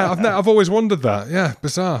I've always wondered that. Yeah,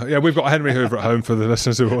 bizarre. Yeah, we've got Henry Hoover at home for the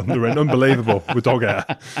listeners who are wondering. Unbelievable with dog hair.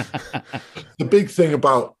 The big thing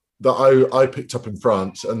about that I picked up in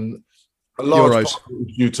France, and a large part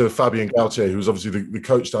was due to Fabien Gaultier, who was obviously the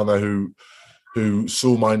coach down there who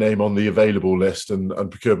saw my name on the available list and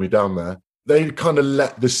procured me down there. They kind of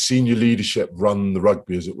let the senior leadership run the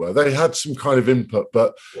rugby, as it were. They had some kind of input,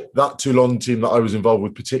 but that Toulon team that I was involved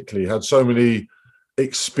with particularly had so many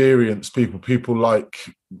experienced people like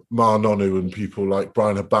Mar Nonu and people like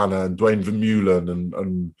Brian Habana and Dwayne Vermeulen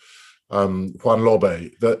and Juan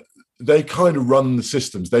Lobe, that they kind of run the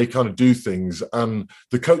systems, they kind of do things, and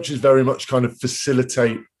the coaches very much kind of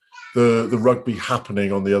facilitate the rugby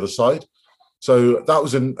happening on the other side. So that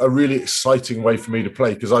was a really exciting way for me to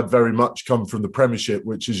play, because I'd very much come from the Premiership,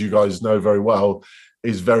 which, as you guys know very well,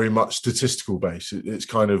 is very much statistical based. It's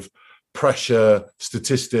kind of pressure,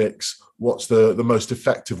 statistics, what's the most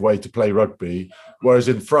effective way to play rugby. Whereas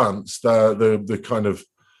in France, the kind of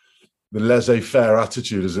the laissez-faire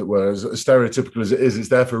attitude, as it were, as stereotypical as it is, it's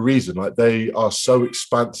there for a reason. Like, they are so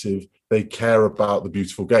expansive, they care about the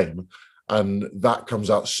beautiful game. And that comes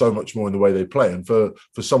out so much more in the way they play. And for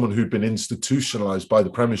someone who'd been institutionalized by the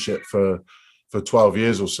Premiership for 12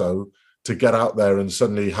 years or so, to get out there and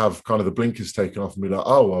suddenly have kind of the blinkers taken off and be like,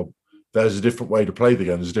 oh, well, there's a different way to play the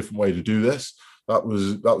game. There's a different way to do this. That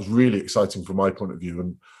was really exciting from my point of view.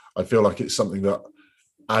 And I feel like it's something that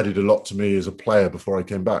added a lot to me as a player before I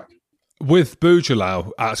came back. With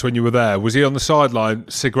Boujalou, when you were there, was he on the sideline,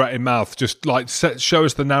 cigarette in mouth, just like show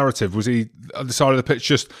us the narrative? Was he on the side of the pitch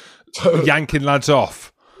just yanking lads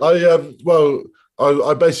off? I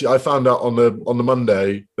found out on the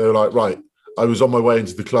Monday. They were like, right, I was on my way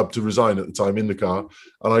into the club to resign at the time in the car,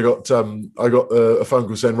 and I got a phone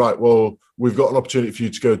call saying, right, well, we've got an opportunity for you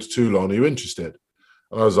to go to Toulon. Are you interested?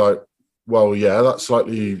 And I was like, well, yeah, that's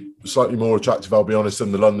slightly more attractive, I'll be honest,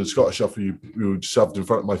 than the London Scottish offer you just shoved in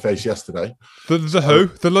front of my face yesterday. The who?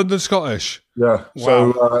 The London Scottish? Yeah.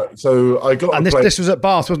 Wow. So I got. And this was at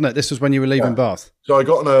Bath, wasn't it? This was when you were leaving Bath. So I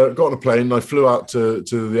got on a plane and I flew out to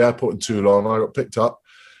the airport in Toulon. And I got picked up,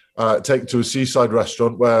 taken to a seaside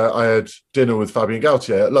restaurant where I had dinner with Fabien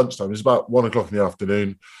Galtier at lunchtime. It was about 1 o'clock in the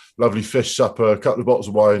afternoon. Lovely fish supper, a couple of bottles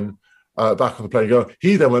of wine. Back on the plane.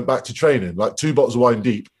 He then went back to training, like 2 bottles of wine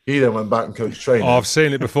deep. He then went back and coached training. Oh, I've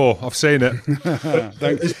seen it before. I've seen it.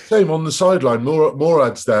 It's the same on the sideline.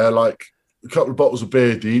 Morad's there, like a couple of bottles of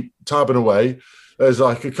beer deep, tabbing away. There's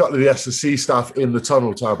like a couple of the S&C staff in the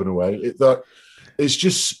tunnel tabbing away. It's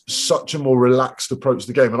just such a more relaxed approach to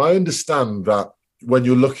the game. And I understand that when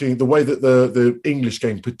you're looking, the way that the English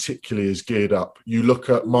game particularly is geared up, you look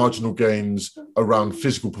at marginal gains around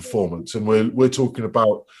physical performance. And we're talking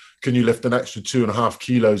about, can you lift an extra 2.5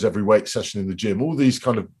 kilos every weight session in the gym? All these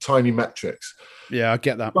kind of tiny metrics. Yeah, I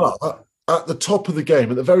get that. But at the top of the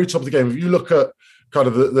game, at the very top of the game, if you look at kind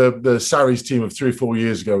of the Sarries team of 3 or 4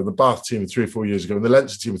 years ago, and the Bath team of 3 or 4 years ago, and the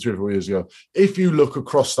Leinster team of 3 or 4 years ago, if you look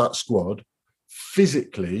across that squad,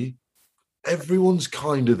 physically, everyone's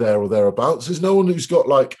kind of there or thereabouts. There's no one who's got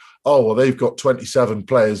like, oh, well, they've got 27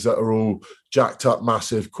 players that are all jacked up,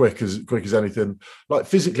 massive, quick as anything. Like,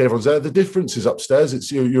 physically, everyone's there. The difference is upstairs.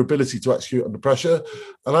 It's your ability to execute under pressure.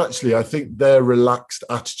 And actually, I think their relaxed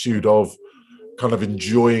attitude of kind of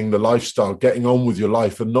enjoying the lifestyle, getting on with your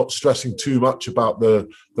life and not stressing too much about the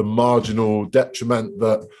marginal detriment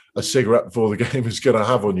that a cigarette before the game is going to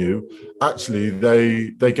have on you, actually,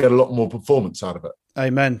 they get a lot more performance out of it.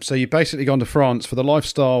 Amen. So you've basically gone to France for the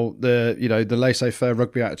lifestyle, the laissez-faire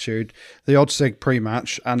rugby attitude, the odd cig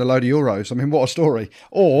pre-match, and a load of euros. I mean, what a story!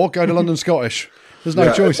 Or go to London Scottish. There's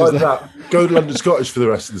no choices there. Go to London Scottish for the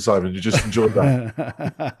rest of the time, and you just enjoy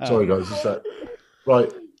that. Sorry, guys. It's that. Right,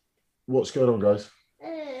 what's going on, guys?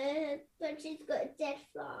 Bunty's got a dead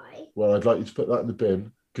fly. Well, I'd like you to put that in the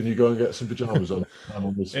bin. Can you go and get some pajamas on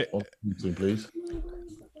this meeting, please?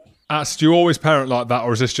 Do you always parent like that,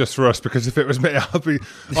 or is this just for us? Because if it was me,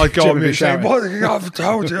 I'd go on mute saying, "What I've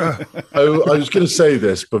told you." I was going to say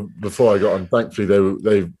this, but before I got on, thankfully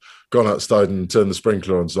they've gone outside and turned the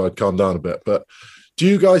sprinkler on, so I'd calm down a bit. But do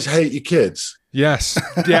you guys hate your kids? Yes.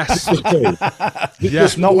 Yes.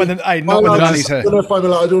 Not when the nanny's here. I don't know if I'm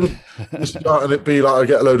allowed. I don't want to start and it be like I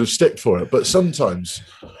get a load of stick for it, but sometimes.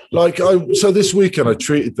 So this weekend I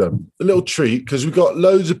treated them a little treat because we got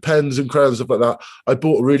loads of pens and crayons and stuff like that. I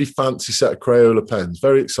bought a really fancy set of Crayola pens,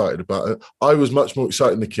 very excited about it. I was much more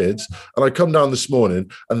excited than the kids. And I come down this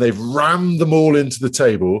morning and they've rammed them all into the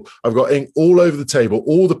table. I've got ink all over the table.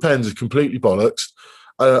 All the pens are completely bollocks.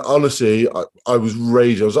 Honestly, I was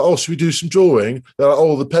raging. I was like, oh, should we do some drawing? They're like,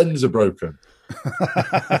 oh, the pens are broken.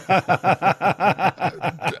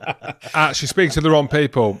 Actually, speaking to the wrong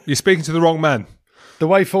people. You're speaking to the wrong men. The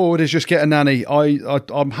way forward is just get a nanny.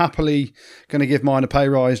 I'm happily going to give mine a pay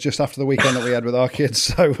rise just after the weekend that we had with our kids.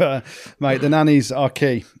 So, mate, the nannies are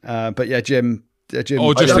key. But yeah, Jim.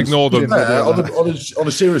 Or just ignore them. On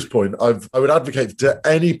a serious point, I would advocate to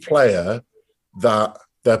any player that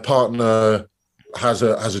their partner has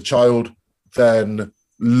a child, then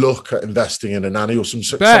look at investing in a nanny or some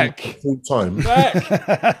full time. Because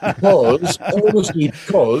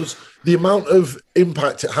the amount of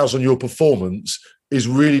impact it has on your performance is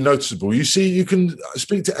really noticeable. You see, you can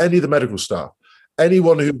speak to any of the medical staff,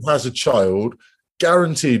 anyone who has a child,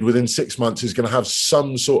 guaranteed within 6 months is going to have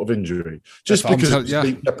some sort of injury, just because of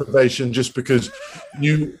sleep deprivation, just because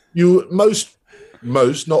most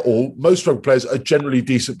not all, most rugby players are generally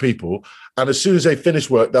decent people, and as soon as they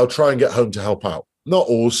finish work, they'll try and get home to help out. Not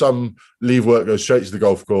all, some leave work, go straight to the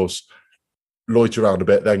golf course, loiter around a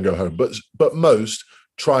bit, then go home. But most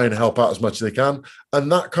try and help out as much as they can,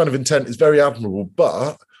 and that kind of intent is very admirable.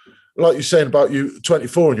 But like you're saying about you,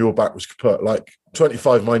 24 and your back was kaput, like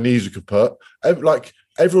 25, my knees were kaput. Like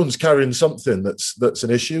everyone's carrying something that's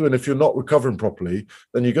an issue, and if you're not recovering properly,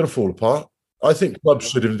 then you're going to fall apart. I think clubs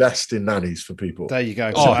should invest in nannies for people. There you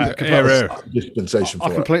go. Dispensation for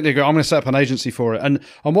I completely agree. I'm going to set up an agency for it. And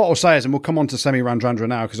what I'll say is, and we'll come on to Semi Radradra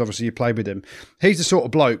now, because obviously you played with him. He's the sort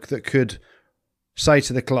of bloke that could say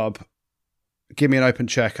to the club, give me an open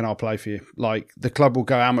check and I'll play for you. Like, the club will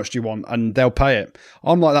go, how much do you want? And they'll pay it.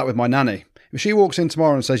 I'm like that with my nanny. If she walks in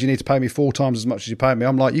tomorrow and says you need to pay me 4 times as much as you pay me,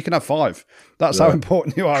 I'm like, you can have 5. That's how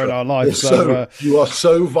important you are in our life. You are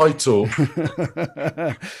so vital.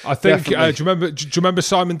 I think. Do you remember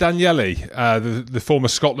Simon Danieli, the former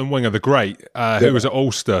Scotland winger, the great, who was at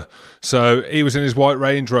Ulster? So he was in his white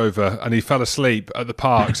Range Rover and he fell asleep at the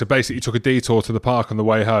park. So basically, he took a detour to the park on the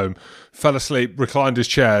way home, fell asleep, reclined his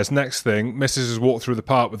chairs. Next thing, Mrs. has walked through the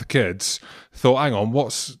park with the kids. Thought, hang on,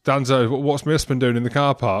 what's my husband doing in the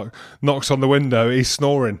car park? Knocks on the window. He's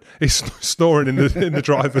snoring. He's snoring in the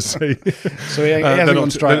driver's seat. So he hasn't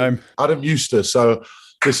gone straight home. Adam Eustace. So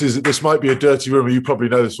this might be a dirty rumour. You probably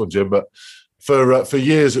know this one, Jim. But for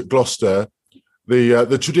years at Gloucester,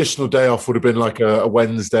 the traditional day off would have been like a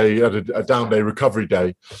Wednesday, a down day, recovery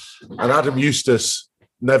day, and Adam Eustace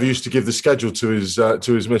never used to give the schedule to his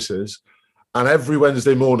missus. And every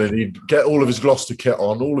Wednesday morning, he'd get all of his Gloucester kit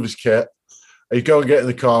on, all of his kit. He'd go and get in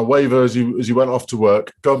the car, wave her as he went off to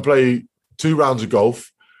work, go and play 2 rounds of golf,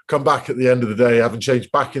 come back at the end of the day, having changed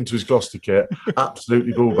back into his Gloucester kit,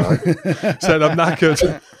 absolutely ball bag. Said, I'm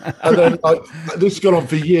knackered. And then this has gone on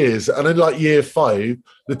for years. And in like year 5,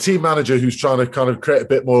 the team manager, who's trying to kind of create a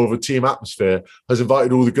bit more of a team atmosphere, has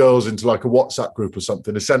invited all the girls into like a WhatsApp group or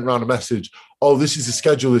something. They sent around a message, oh, this is the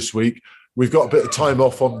schedule this week. We've got a bit of time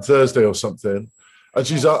off on Thursday or something. And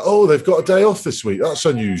she's like, oh, they've got a day off this week. That's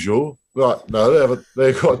unusual. Like, no,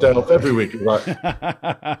 they've got a day off every week. Like,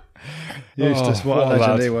 Eustace, what a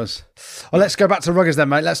legend he was. Well, let's go back to Ruggers then,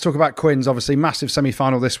 mate. Let's talk about Quins. Obviously, massive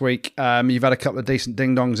semi-final this week. You've had a couple of decent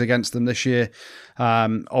ding-dongs against them this year.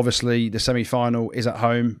 Obviously, the semi-final is at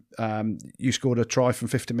home. You scored a try from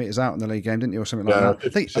 50 metres out in the league game, didn't you, or something like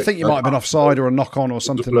that? I think you might have been offside or a knock-on or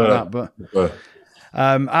something like that. But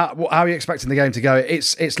how are you expecting the game to go?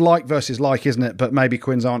 It's like versus like, isn't it? But maybe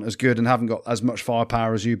Quins aren't as good and haven't got as much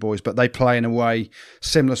firepower as you boys, but they play in a way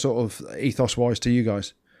similar sort of ethos-wise to you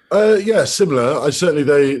guys. Yeah, similar.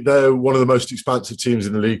 They're one of the most expansive teams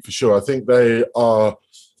in the league for sure. I think they are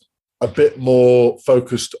a bit more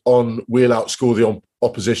focused on we'll outscore the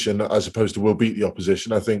opposition as opposed to we'll beat the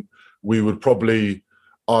opposition. I think we would probably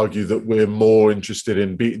argue that we're more interested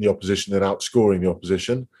in beating the opposition than outscoring the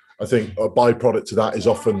opposition. I think a byproduct to that is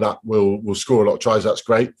often that we'll score a lot of tries. That's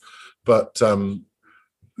great, but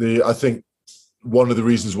I think one of the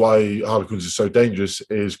reasons why Harlequins is so dangerous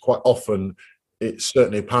is quite often it's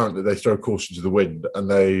certainly apparent that they throw caution to the wind and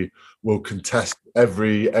they will contest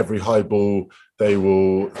every high ball. They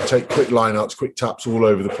will take quick lineouts, quick taps all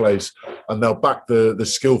over the place, and they'll back the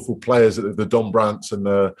skillful players, the Don Brandts and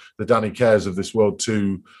the Danny Cares of this world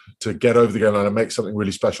to get over the goal line and make something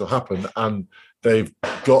really special happen. And they've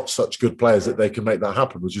got such good players that they can make that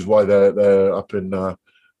happen, which is why they're up in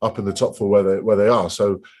the top 4 where they are.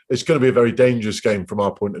 So it's going to be a very dangerous game from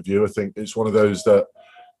our point of view. I think it's one of those that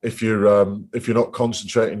if you're not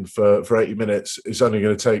concentrating for 80 minutes, it's only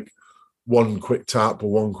going to take one quick tap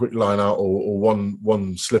or one quick line out or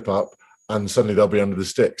one slip up, and suddenly they'll be under the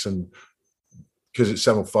sticks. And because it's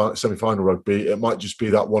semi-final rugby, it might just be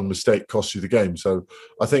that one mistake costs you the game. So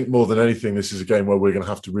I think more than anything, this is a game where we're going to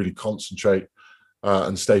have to really concentrate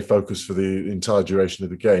and stay focused for the entire duration of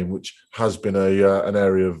the game, which has been an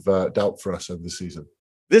area of doubt for us over the season.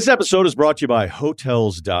 This episode is brought to you by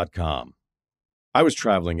Hotels.com. I was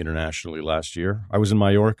traveling internationally last year. I was in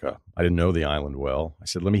Mallorca. I didn't know the island well. I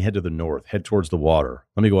said, let me head to the north, head towards the water.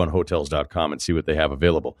 Let me go on Hotels.com and see what they have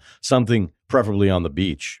available. Something preferably on the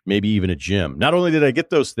beach, maybe even a gym. Not only did I get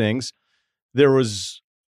those things, there was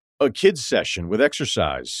a kids session with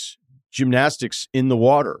exercise, gymnastics in the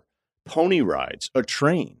water, pony rides, a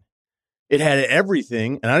train. It had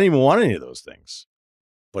everything, and I didn't even want any of those things.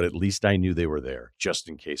 But at least I knew they were there, just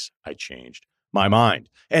in case I changed my mind.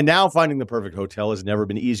 And now finding the perfect hotel has never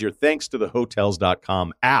been easier thanks to the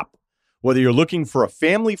Hotels.com app. Whether you're looking for a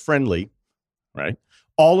family-friendly, right,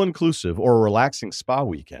 all-inclusive or a relaxing spa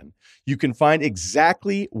weekend, you can find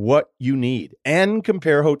exactly what you need and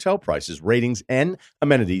compare hotel prices, ratings, and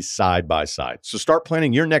amenities side by side. So start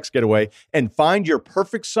planning your next getaway and find your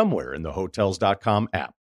perfect somewhere in the Hotels.com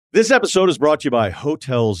app. This episode is brought to you by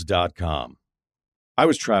Hotels.com. I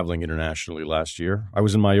was traveling internationally last year. I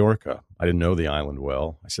was in Mallorca. I didn't know the island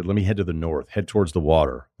well. I said, let me head to the north, head towards the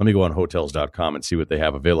water. Let me go on Hotels.com and see what they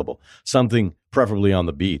have available. Something preferably on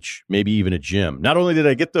the beach, maybe even a gym. Not only did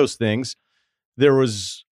I get those things, there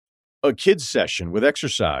was a kids session with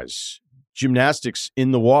exercise, gymnastics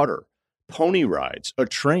in the water, pony rides, a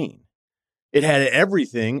train. It had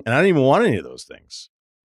everything, and I didn't even want any of those things.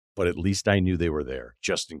 But at least I knew they were there,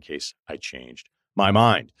 just in case I changed my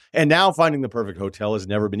mind. And now finding the perfect hotel has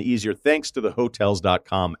never been easier thanks to the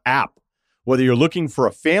Hotels.com app. Whether you're looking for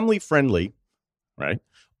a family-friendly, right,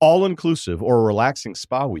 all-inclusive or a relaxing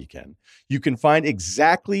spa weekend, you can find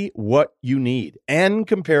exactly what you need and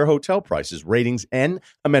compare hotel prices, ratings, and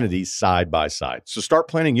amenities side by side. So start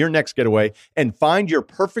planning your next getaway and find your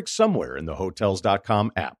perfect somewhere in the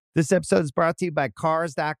Hotels.com app. This episode is brought to you by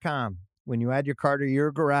Cars.com. When you add your car to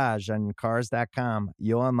your garage on Cars.com,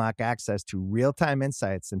 you'll unlock access to real-time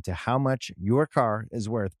insights into how much your car is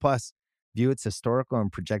worth. Plus, view its historical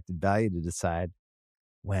and projected value to decide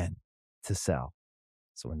when to sell.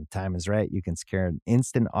 So when the time is right, you can secure an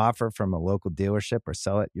instant offer from a local dealership or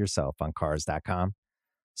sell it yourself on Cars.com.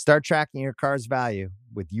 Start tracking your car's value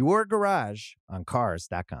with your garage on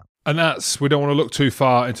Cars.com. And we don't want to look too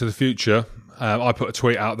far into the future. I put a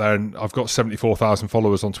tweet out there and I've got 74,000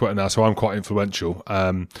 followers on Twitter now, so I'm quite influential.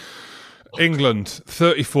 England,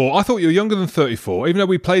 34. I thought you were younger than 34, even though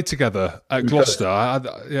we played together at Gloucester. I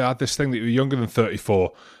had this thing that you were younger than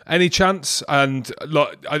 34. Any chance? And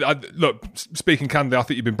look, speaking candidly, I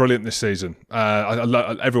think you've been brilliant this season.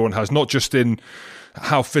 Everyone has, not just in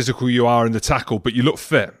how physical you are in the tackle, but you look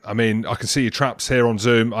fit. I mean, I can see your traps here on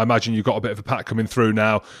Zoom. I imagine you've got a bit of a pack coming through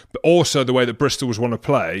now, but also the way that Bristol's want to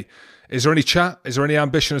play. Is there any chat? Is there any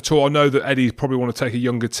ambition at all? I know that Eddie probably want to take a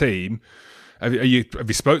younger team. Have you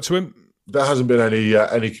spoke to him? There hasn't been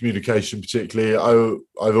any communication particularly.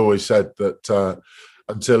 I've always said that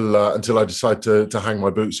until I decide to hang my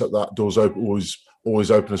boots up, that door's open,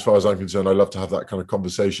 always open as far as I'm concerned. I love to have that kind of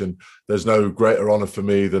conversation. There's no greater honour for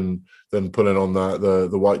me than pulling on the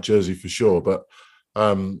white jersey for sure. But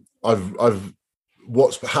I've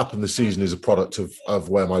what's happened this season is a product of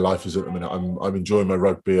where my life is at the minute. I'm enjoying my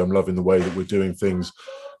rugby. I'm loving the way that we're doing things.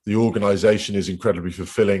 The organisation is incredibly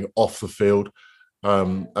fulfilling off the field.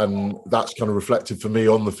 And that's kind of reflected for me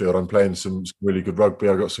on the field. I'm playing some really good rugby.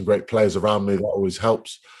 I've got some great players around me. That always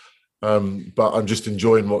helps. But I'm just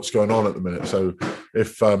enjoying what's going on at the minute. So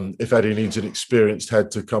if Eddie needs an experienced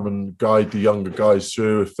head to come and guide the younger guys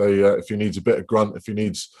through, if he needs a bit of grunt, if he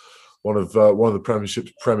needs one of the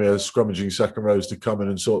Premiership's premier scrummaging second rows to come in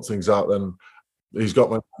and sort things out, then he's got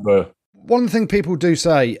my number. One thing people do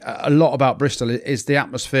say a lot about Bristol is the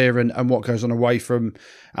atmosphere and what goes on away from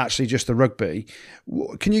actually just the rugby.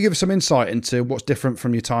 Can you give us some insight into what's different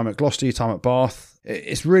from your time at Gloucester, your time at Bath?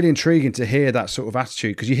 It's really intriguing to hear that sort of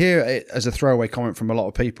attitude, because you hear it as a throwaway comment from a lot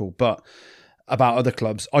of people, but about other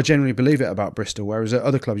clubs, I generally believe it about Bristol, whereas at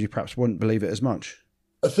other clubs you perhaps wouldn't believe it as much.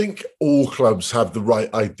 I think all clubs have the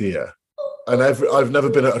right idea. And I've never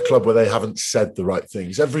been at a club where they haven't said the right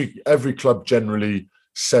things. Every club generally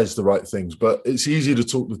says the right things, but it's easy to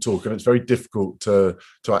talk the talk and it's very difficult to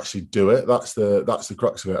actually do it. That's the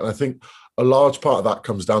crux of it. And I think a large part of that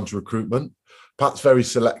comes down to recruitment. Pat's very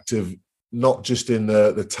selective, not just in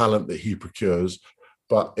the talent that he procures,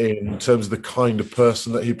 but in terms of the kind of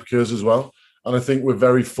person that he procures as well. And I think we're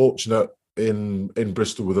very fortunate in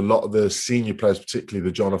Bristol with a lot of the senior players, particularly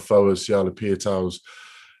the John Afoas, Siala Pietaus,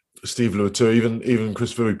 Steve Luatua, even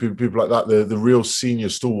Chris Fui, people like that, the real senior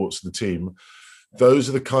stalwarts of the team. Those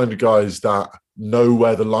are the kind of guys that know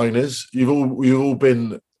where the line is. We've all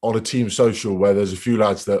been on a team social where there's a few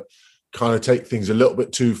lads that kind of take things a little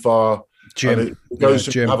bit too far. Jim, and it goes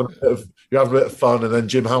to having a bit of fun, and then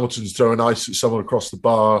Jim Hamilton's throwing ice at someone across the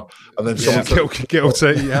bar, and then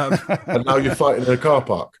guilty, yeah. And now you're fighting in a car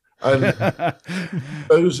park. And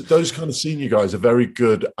those kind of senior guys are very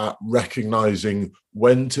good at recognising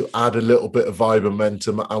when to add a little bit of vibe and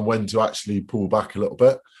momentum and when to actually pull back a little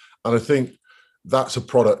bit. And I think that's a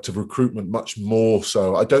product of recruitment much more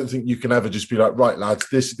so. I don't think you can ever just be like, right, lads,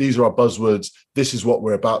 these are our buzzwords. This is what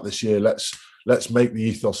we're about this year. Let's let's make the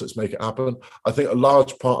ethos, let's make it happen. I think a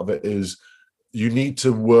large part of it is you need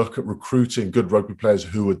to work at recruiting good rugby players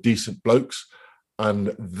who are decent blokes,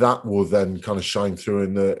 and that will then kind of shine through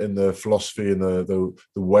in the philosophy and the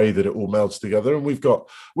way that it all melds together. And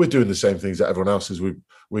we're doing the same things that everyone else is.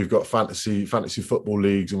 We've got fantasy football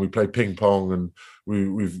leagues, and we play ping pong, and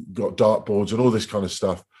we've got dartboards and all this kind of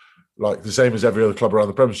stuff, like the same as every other club around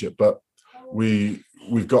the Premiership. But we've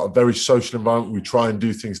got a very social environment. We try and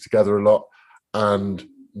do things together a lot, and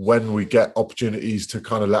when we get opportunities to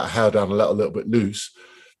kind of let our hair down and let a little bit loose,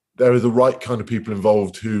 there are the right kind of people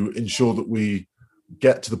involved who ensure that we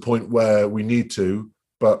get to the point where we need to,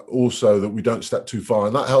 but also that we don't step too far.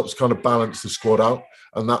 And that helps kind of balance the squad out.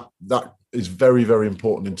 And that is very, very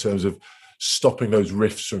important in terms of stopping those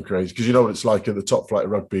rifts from creating. Because you know what it's like at the top flight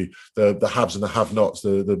of rugby, the haves and the have-nots,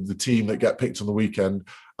 the team that get picked on the weekend,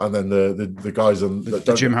 and then the guys on the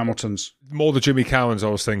Jim Hamiltons. More the Jimmy Cowans, I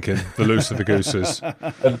was thinking, the looser the gooses.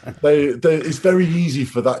 And it's very easy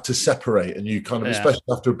for that to separate, and you kind of, especially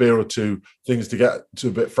after a beer or two, things to get to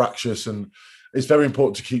a bit fractious, and it's very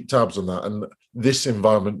important to keep tabs on that. And this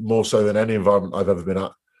environment, more so than any environment I've ever been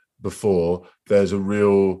at before, there's a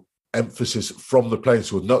real emphasis from the playing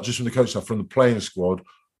squad, not just from the coach staff, from the playing squad,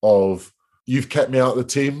 of you've kept me out of the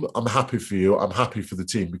team. I'm happy for you. I'm happy for the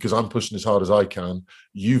team because I'm pushing as hard as I can.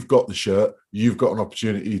 You've got the shirt. You've got an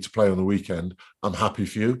opportunity to play on the weekend. I'm happy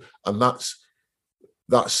for you. And that's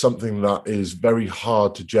something that is very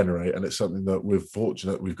hard to generate, and it's something that we're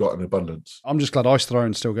fortunate we've got in abundance. I'm just glad ice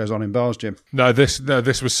throwing still goes on in bars, Jim. No, this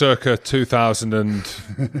was circa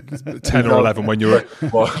 2010 or 11 when you were...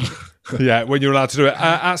 Yeah, when you're allowed to do it.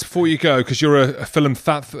 As before you go, because you're a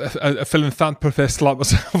philanthropist like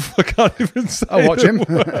myself, I can't even say. Oh, what, Jim?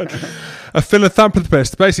 A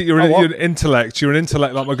philanthropist. Basically, you're an intellect. You're an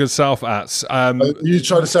intellect like my good self. Are you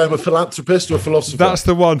trying to say I'm a philanthropist or a philosopher? That's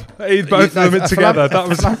the one. Both of them in together. That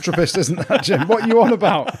was philanthropist, isn't that, Jim? What are you on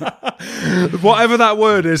about? Whatever that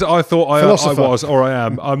word is, I thought I was, or I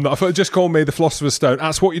am. I'm not. Just call me the philosopher's stone.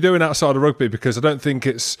 That's what you're doing outside of rugby, because I don't think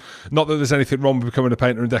it's not that there's anything wrong with becoming a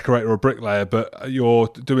painter and decorator or a bricklayer, but you're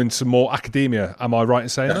doing some more academia. Am I right in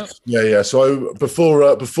saying that? Yeah. So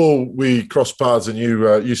before we crossed paths and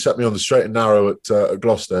you set me on the straight and narrow at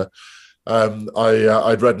Gloucester,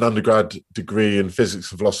 I'd read an undergrad degree in physics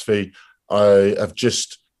and philosophy. I have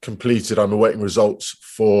just completed. I'm awaiting results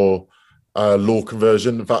for law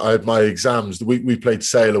conversion. In fact, I had my exams the week we played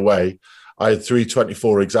Sale away. I had 3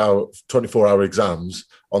 24-hour exams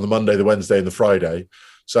on the Monday, the Wednesday, and the Friday.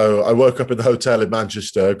 So I woke up in the hotel in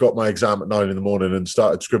Manchester, got my exam at 9 a.m, and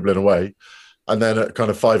started scribbling away. And then at kind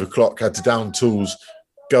of 5 o'clock, had to down tools,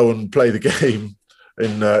 go and play the game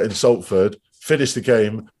in Salford, finish the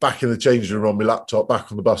game, back in the changing room on my laptop, back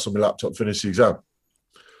on the bus on my laptop, finish the exam.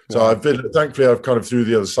 So thankfully, I've kind of through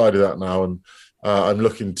the other side of that now, and I'm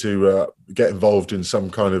looking to get involved in some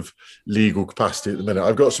kind of legal capacity at the minute.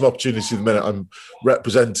 I've got some opportunities at the minute. I'm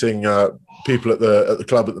representing people at the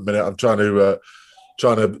club at the minute. I'm trying to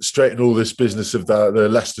straighten all this business of the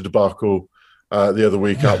Leicester debacle the other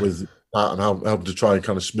week out with Pat, and helping to try and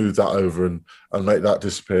kind of smooth that over and make that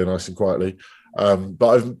disappear nice and quietly.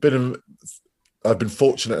 But I've been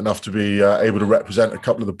fortunate enough to be able to represent a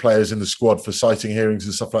couple of the players in the squad for sighting hearings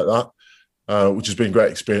and stuff like that, which has been a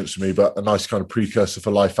great experience for me, but a nice kind of precursor for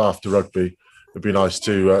life after rugby. It'd be nice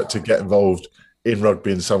to get involved in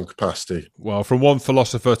rugby in some capacity. Well, from one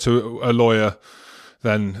philosopher to a lawyer,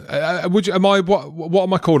 then what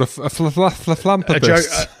am I called? A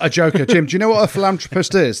philanthropist? A joker. Jim, do you know what a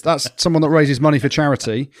philanthropist is? That's someone that raises money for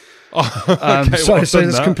charity. So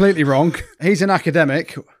that's completely wrong. He's an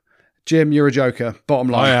academic. Jim, you're a joker. Bottom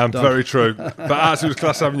line. I am. Done. Very true. But Ats, it was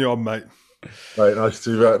class having you on, mate. Right, nice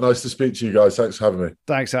to speak to you guys. Thanks for having me.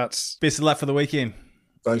 Thanks, Ats. Best of luck for the weekend.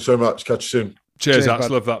 Thanks so much. Catch you soon. Cheers, Ats.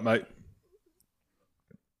 Love that, mate.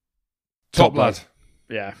 Top lad.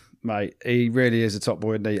 Yeah, mate. He really is a top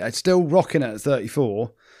boy, isn't he? It's still rocking it at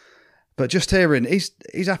 34. But just hearing, he's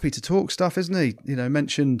happy to talk stuff, isn't he? You know,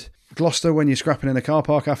 mentioned Gloucester when you're scrapping in a car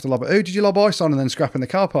park after lob. Who did you lob ice on and then scrap in the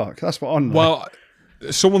car park? That's what I'm. Well,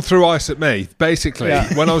 someone threw ice at me. Basically,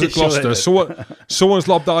 when I was at Gloucester, someone's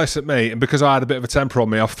lobbed ice at me, and because I had a bit of a temper on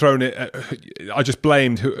me, I've thrown it. I just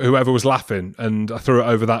blamed whoever was laughing, and I threw it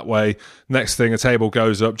over that way. Next thing, a table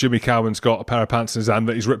goes up. Jimmy Cowan's got a pair of pants in his hand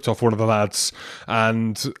that he's ripped off one of the lads,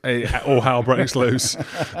 and all hell breaks loose.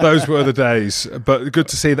 Those were the days. But good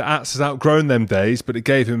to see that Ats has outgrown them days, but it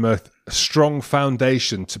gave him a strong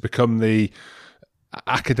foundation to become the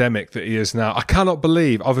academic that he is now. I cannot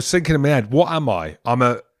believe. I was thinking in my head, what am I? I'm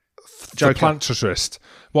a philanthropist.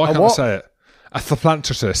 Why can't I say it? A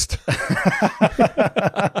philanthropist.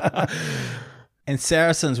 And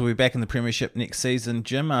Saracens will be back in the Premiership next season,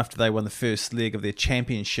 Jim, after they won the first leg of their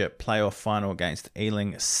Championship playoff final against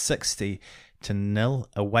Ealing 60-0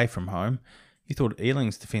 away from home. You thought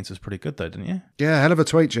Ealing's defence was pretty good, though, didn't you? Yeah, hell of a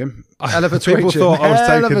tweet, Jim. Hell of a tweet, People Jim. thought I was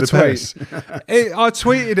Hell taking of a the piss. I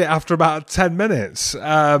tweeted it after about 10 minutes.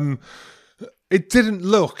 It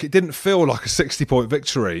didn't feel like a 60-point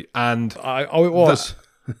victory. And it was.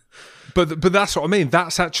 But that's what I mean.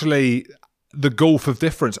 That's actually the gulf of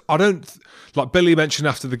difference. I don't like Billy mentioned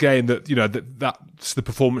after the game that that's the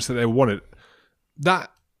performance that they wanted.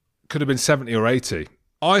 That could have been 70 or 80.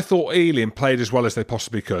 I thought Ealing played as well as they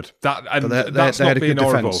possibly could. That's not being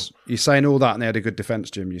horrible. Defense. You're saying all that, and they had a good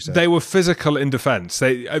defense, Jim. You said they were physical in defence.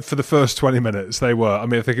 They for the first 20 minutes they were. I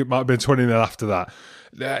mean, I think it might have been 20 minutes after that.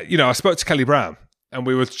 I spoke to Kelly Brown. And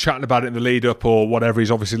we were chatting about it in the lead up or whatever.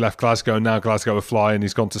 He's obviously left Glasgow and now Glasgow are flying.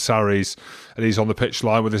 He's gone to Sarries and he's on the pitch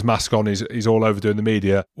line with his mask on. He's all over doing the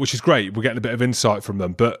media, which is great. We're getting a bit of insight from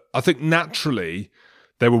them. But I think naturally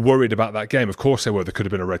they were worried about that game. Of course they were. There could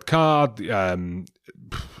have been a red card.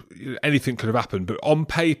 Anything could have happened. But on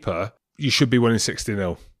paper, you should be winning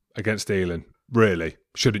 60-0 against Ealing. Really,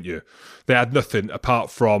 shouldn't you? They had nothing apart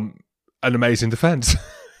from an amazing defence.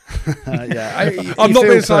 I'm not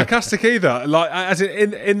being sarcastic either. Like as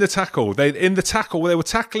in the tackle, they were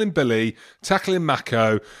tackling Billy, tackling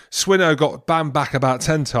Mako. Swinnow got banned back about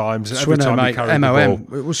 10 times. Every time he carried the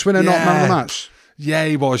ball. Was Swinnow not man of the match? Yeah,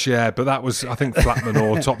 he was. Yeah, but that was I think Flatman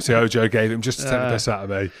or Topsy Ojo gave him just to take the piss out of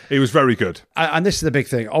me. He was very good. And this is the big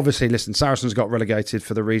thing. Obviously, listen, Saracens got relegated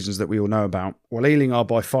for the reasons that we all know about. Well, Ealing are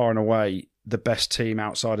by far and away the best team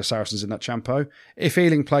outside of Saracens in that Champo. If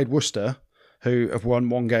Ealing played Worcester, who have won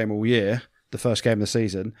one game all year, the first game of the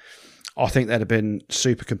season, I think they'd have been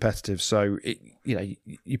super competitive. So,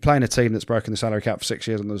 you're playing a team that's broken the salary cap for 6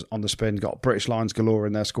 years on the spin, got British Lions galore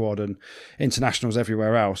in their squad and internationals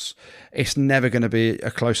everywhere else. It's never going to be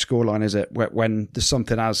a close scoreline, is it, when there's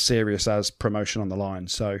something as serious as promotion on the line.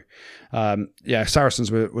 So,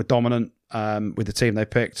 Saracens were dominant with the team they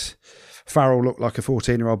picked. Farrell looked like a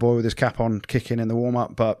 14-year-old boy with his cap on, kicking in the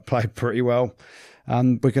warm-up, but played pretty well.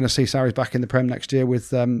 And we're going to see Sarries back in the Prem next year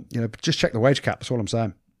with, just check the wage cap. That's all I'm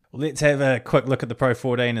saying. Well, let's have a quick look at the Pro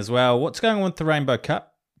 14 as well. What's going on with the Rainbow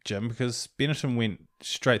Cup, Jim? Because Benetton went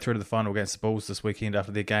straight through to the final against the Bulls this weekend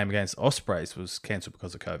after their game against Ospreys was cancelled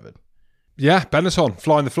because of COVID. Yeah, Benetton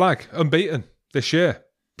flying the flag, unbeaten this year.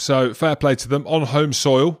 So fair play to them on home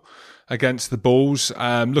soil against the Bulls.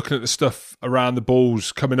 Looking at the stuff around the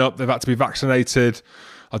Bulls coming up, they've had to be vaccinated.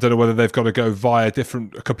 I don't know whether they've got to go via a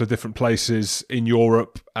couple of different places in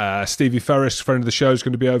Europe. Stevie Ferris, friend of the show, is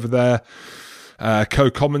going to be over there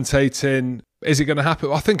co-commentating. Is it going to happen?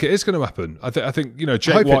 I think it is going to happen. I think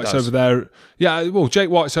Jake White's over there. Yeah, well, Jake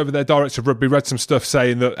White's over there, director of rugby, read some stuff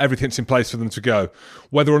saying that everything's in place for them to go.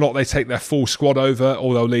 Whether or not they take their full squad over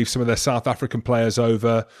or they'll leave some of their South African players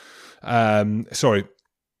over.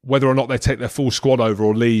 Whether or not they take their full squad over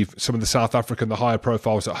or leave some of the South African, the higher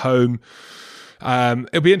profiles at home.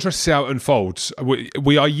 It'll be interesting to see how it unfolds.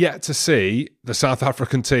 We are yet to see the South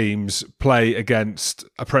African teams play against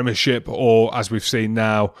a Premiership or, as we've seen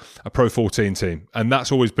now, a Pro 14 team. And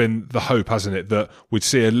that's always been the hope, hasn't it? That we'd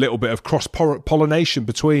see a little bit of cross-pollination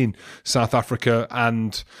between South Africa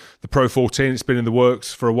and the Pro 14. It's been in the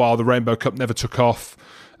works for a while. The Rainbow Cup never took off.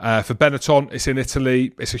 For Benetton, it's in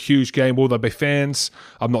Italy. It's a huge game. Will there be fans?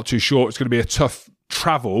 I'm not too sure. It's going to be a tough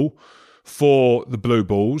travel for the Blue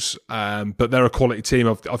Bulls, but they're a quality team.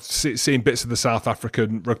 I've seen bits of the South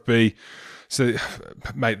African rugby. So,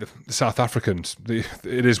 mate, the South Africans,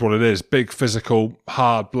 it is what it is. Big, physical,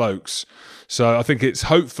 hard blokes. So I think it's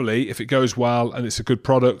hopefully, if it goes well and it's a good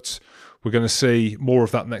product, we're going to see more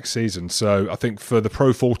of that next season. So I think for the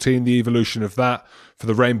Pro 14, the evolution of that, for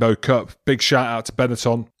the Rainbow Cup, big shout out to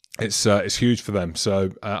Benetton. It's huge for them.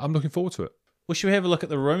 So I'm looking forward to it. Well, should we have a look at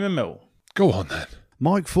the rumour mill? Go on then.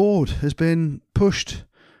 Mike Ford has been pushed.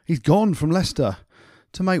 He's gone from Leicester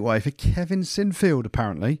to make way for Kevin Sinfield,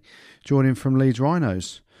 apparently, joining from Leeds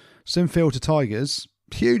Rhinos. Sinfield to Tigers,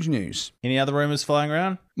 huge news. Any other rumours flying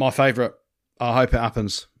around? My favourite. I hope it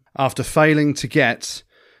happens. After failing to get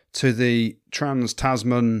to the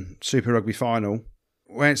Trans-Tasman Super Rugby final,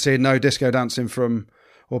 we ain't seeing no disco dancing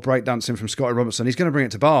or break dancing from Scotty Robertson. He's going to bring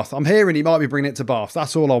it to Bath. I'm hearing he might be bringing it to Bath.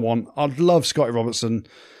 That's all I want. I'd love Scotty Robertson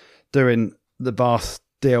doing the Bath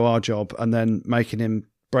DOR job and then making him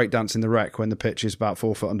breakdance in the wreck when the pitch is about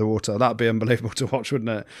 4 foot underwater. That'd be unbelievable to watch,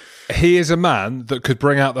 wouldn't it? He is a man that could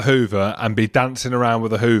bring out the Hoover and be dancing around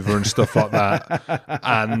with a Hoover and stuff like that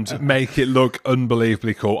and make it look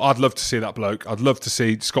unbelievably cool. I'd love to see that bloke. I'd love to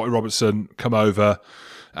see Scotty Robertson come over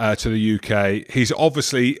to the UK. He's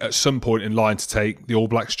obviously at some point in line to take the All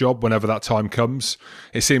Blacks job whenever that time comes.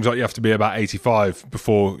 It seems like you have to be about 85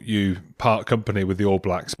 before you part company with the All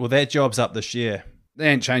Blacks. Well, their job's up this year. They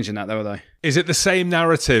ain't changing that, though, are they? Is it the same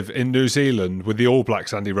narrative in New Zealand with the All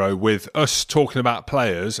Blacks, Andy Rowe, with us talking about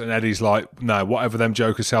players and Eddie's like, no, whatever them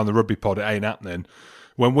jokers say on the rugby pod, it ain't happening?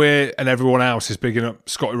 When we're and everyone else is bigging up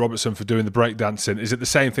Scotty Robertson for doing the breakdancing, is it the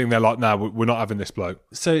same thing? They're like, no, we're not having this bloke.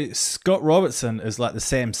 So Scott Robertson is like the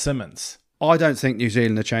Sam Simmons. I don't think New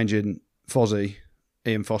Zealand are changing Fozzie,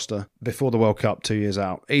 Ian Foster, before the World Cup 2 years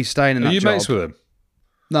out. He's staying in that Are you job. mates with him?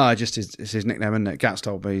 No, it's his nickname, isn't it? Gats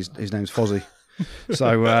told me his name's Fozzie.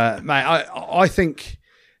 So, mate, I think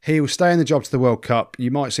he will stay in the job to the World Cup. You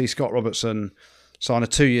might see Scott Robertson sign a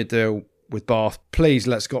 2-year deal with Bath. Please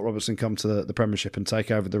let Scott Robertson come to the Premiership and take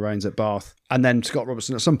over the reins at Bath. And then Scott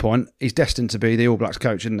Robertson, at some point, he's destined to be the All Blacks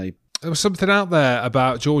coach, isn't he? There was something out there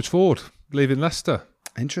about George Ford leaving Leicester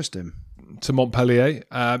Interesting. to Montpellier.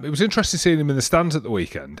 It was interesting seeing him in the stands at the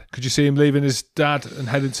weekend. Could you see him leaving his dad and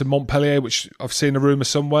heading to Montpellier, which I've seen a rumour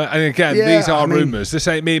somewhere? And again, Yeah, these are I mean- rumours. This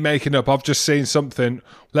ain't me making up. I've just seen something.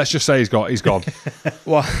 Let's just say he's gone.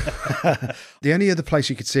 Well, the only other place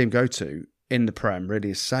you could see him go to in the Prem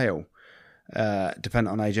really is Sale, dependent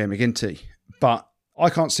on AJ McGinty. But I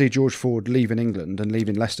can't see George Ford leaving England and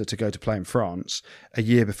leaving Leicester to go to play in France a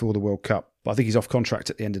year before the World Cup. But I think he's off contract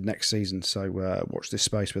at the end of next season, so watch this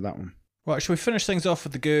space with that one. Right, shall we finish things off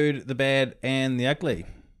with the good, the bad, and the ugly?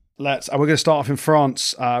 We're going to start off in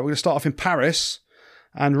France. We're going to start off in Paris.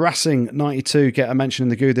 And Racing 92 get a mention in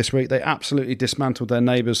the good this week. They absolutely dismantled their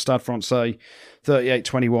neighbours, Stade Francais,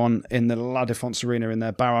 38-21 in the La Défense Arena in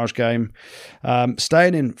their barrage game.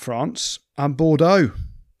 Staying in France, and Bordeaux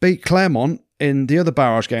beat Clermont in the other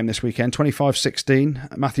barrage game this weekend,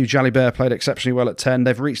 25-16. Matthew Jalibert played exceptionally well at 10.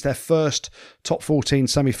 They've reached their first top 14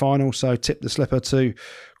 semi-final, so tip the slipper to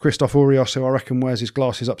Christophe Urios, who I reckon wears his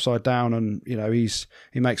glasses upside down, and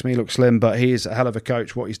he makes me look slim, but he is a hell of a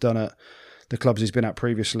coach, what he's done at the clubs he's been at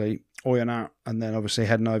previously, Oyonnax, and then obviously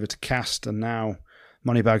heading over to Castres and now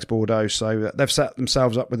Moneybags Bordeaux. So they've set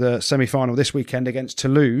themselves up with a semi-final this weekend against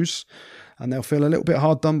Toulouse, and they'll feel a little bit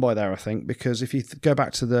hard done by there, I think, because if you go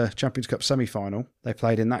back to the Champions Cup semi-final, they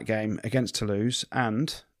played in that game against Toulouse,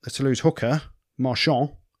 and the Toulouse hooker,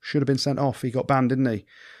 Marchand, should have been sent off. He got banned, didn't he?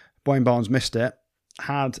 Wayne Barnes missed it.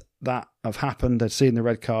 Had that have happened, they'd seen the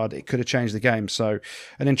red card, it could have changed the game. So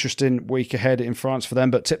an interesting week ahead in France for them,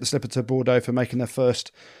 but tip the slipper to Bordeaux for making their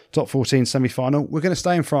first top 14 semi-final. We're going to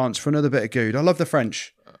stay in France for another bit of good. I love the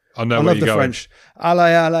French. I know I where love you're the going. French.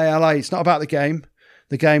 Allez, allez, allez. It's not about the game.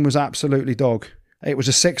 The game was absolutely dog. It was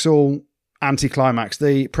a 6-all anti-climax.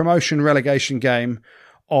 The promotion relegation game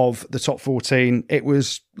of the top 14, it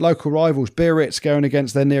was local rivals, Biarritz going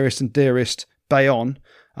against their nearest and dearest, Bayonne.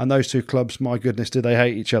 And those two clubs, my goodness, did they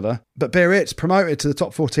hate each other. But Biarritz promoted to the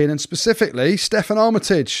top 14, and specifically Stefan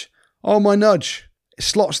Armitage. Oh, my nudge. It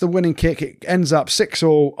slots the winning kick. It ends up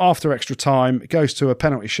 6-all after extra time. It goes to a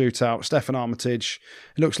penalty shootout. Stefan Armitage,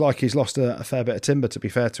 it looks like he's lost a fair bit of timber, to be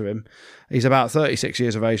fair to him. He's about 36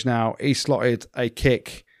 years of age now. He slotted a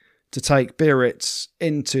kick to take Biarritz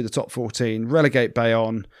into the top 14, relegate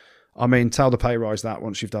Bayonne. I mean, tell the pay rise that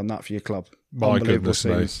once you've done that for your club. My goodness,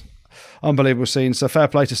 mate. Unbelievable scene. So fair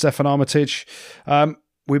play to Stefan Armitage.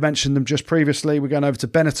 We mentioned them just previously. We're going over to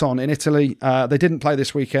Benetton in Italy. They didn't play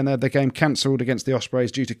this weekend. They had their game cancelled against the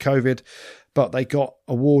Ospreys due to COVID, but they got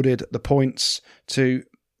awarded the points to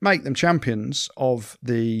make them champions of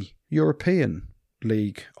the European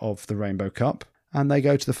League of the Rainbow Cup, and they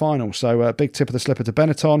go to the final. So a big tip of the slipper to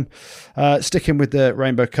Benetton. Sticking with the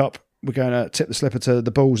Rainbow Cup, we're going to tip the slipper to the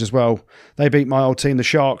Bulls as well. They beat my old team, the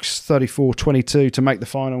Sharks, 34-22 to make the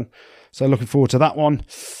final. So looking forward to that one.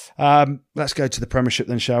 Let's go to the Premiership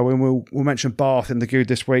then, shall we? And we'll mention Bath in the good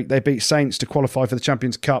this week. They beat Saints to qualify for the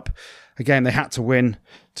Champions Cup. Again, they had to win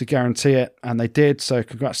to guarantee it, and they did. So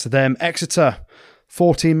congrats to them. Exeter,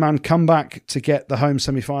 14-man comeback to get the home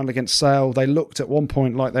semi-final against Sale. They looked at one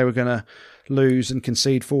point like they were going to lose and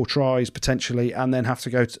concede 4 tries potentially, and then have to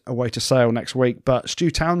go away to Sale next week. But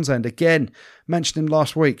Stu Townsend, again, mentioned him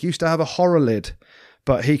last week, used to have a horror lid,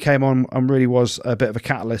 but he came on and really was a bit of a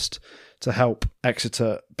catalyst to help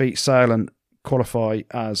Exeter beat Sale and qualify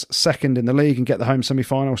as second in the league and get the home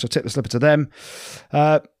semi-final. So tip the slipper to them.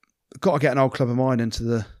 Got to get an old club of mine into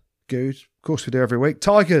the good. Of course we do every week.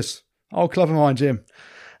 Tigers, old club of mine, Jim.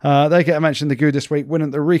 They get a mention in the good this week, winning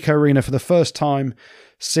at the Ricoh Arena for the first time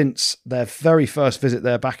since their very first visit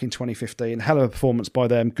there back in 2015. Hell of a performance by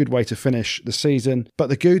them. Good way to finish the season. But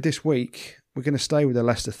the good this week, we're going to stay with the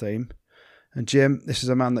Leicester theme. And Jim, this is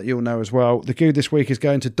a man that you'll know as well. The good this week is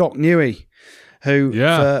going to Doc Newey. who,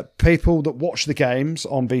 for people that watch the games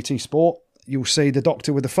on BT Sport, you'll see the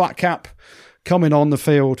doctor with the flat cap coming on the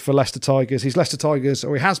field for Leicester Tigers. He's Leicester Tigers,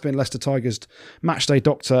 or he has been Leicester Tigers matchday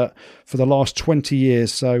doctor for the last 20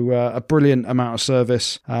 years. So a brilliant amount of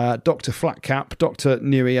service. Dr. Flatcap, Dr.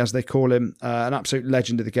 Newey, as they call him, an absolute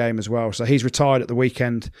legend of the game as well. So he's retired at the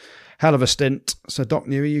weekend. Hell of a stint. So Doc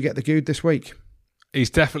Newey, you get the good this week. He's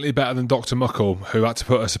definitely better than Dr. Muckle, who had to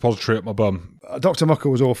put a suppository up my bum. Dr. Muckle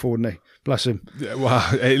was awful, wasn't he? Bless him. Yeah,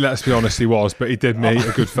 well, let's be honest, he was, but he did me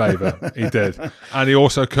a good favour. He did. And he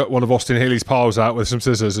also cut one of Austin Healy's piles out with some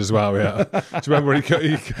scissors as well, yeah. Do you remember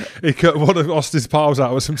he cut one of Austin's piles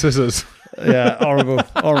out with some scissors? Yeah, horrible.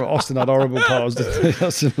 Austin had horrible piles.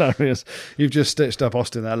 That's hilarious. You've just stitched up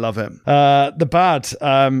Austin there. Love him. The bad.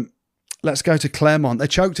 Let's go to Claremont. They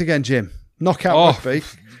choked again, Jim. Knockout rugby.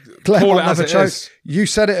 Claremont never choked. You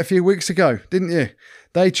said it a few weeks ago, didn't you?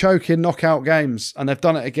 They choke in knockout games, and they've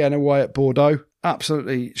done it again away at Bordeaux.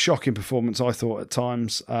 Absolutely shocking performance, I thought, at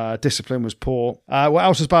times. Discipline was poor. What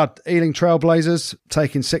else was bad? Ealing Trailblazers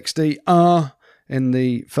taking 60 in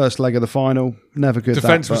the first leg of the final. Never good.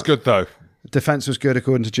 Defence was good, though. Defence was good,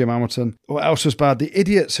 according to Jim Hamilton. What else was bad? The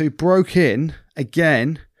idiots who broke in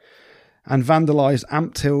again and vandalised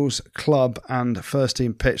Amptill's club and first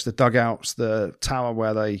team pitch, the dugouts, the tower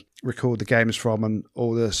where they record the games from, and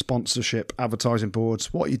all the sponsorship advertising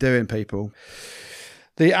boards. What are you doing, people?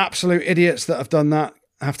 The absolute idiots that have done that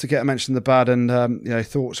have to get a mention of the bad. And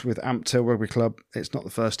thoughts with Amptill Rugby Club. It's not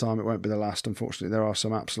the first time. It won't be the last. Unfortunately, there are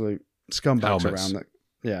some absolute scumbags around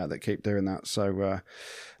that keep doing that. So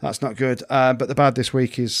that's not good. But the bad this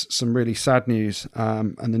week is some really sad news,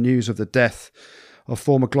 and the news of the death of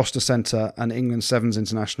former Gloucester centre and England Sevens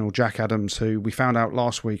international Jack Adams, who we found out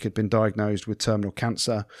last week had been diagnosed with terminal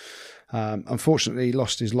cancer. Unfortunately, he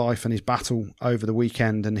lost his life and his battle over the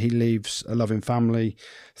weekend, and he leaves a loving family,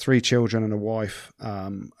 3 children and a wife.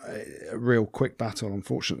 A real quick battle,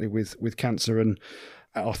 unfortunately, with cancer. And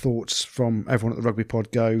our thoughts from everyone at the Rugby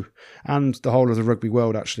Pod go, and the whole of the rugby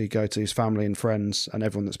world actually go to his family and friends and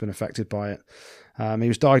everyone that's been affected by it. He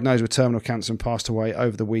was diagnosed with terminal cancer and passed away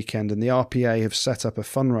over the weekend, and the RPA have set up a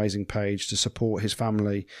fundraising page to support his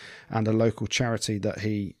family and a local charity that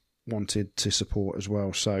he wanted to support as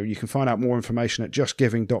well. So you can find out more information at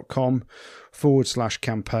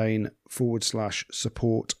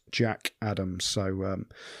justgiving.com/campaign/support Jack Adams. So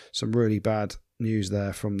some really bad news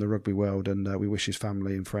there from the rugby world, and we wish his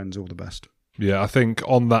family and friends all the best. Yeah, I think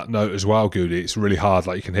on that note as well, Goody, it's really hard.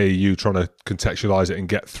 Like, you can hear you trying to contextualise it and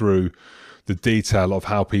get through the detail of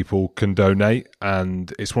how people can donate,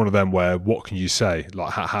 and it's one of them where what can you say?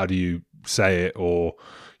 Like, how do you say it, or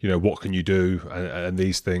what can you do, and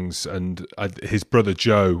these things. And his brother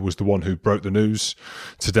Joe was the one who broke the news,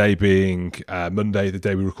 today being Monday, the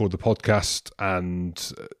day we record the podcast,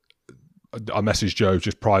 and I messaged Joe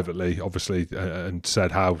just privately, obviously, and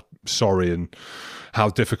said how sorry and how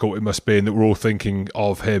difficult it must be, and that we're all thinking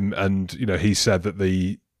of him. And he said that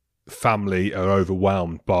the family are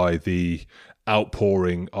overwhelmed by the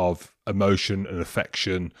outpouring of emotion and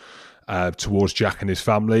affection towards Jack and his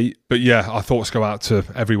family. But yeah, our thoughts go out to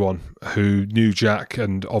everyone who knew Jack,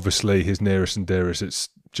 and obviously his nearest and dearest. It's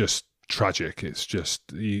just tragic. It's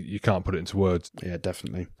just, you can't put it into words. Yeah,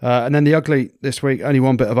 definitely. And then the ugly this week, only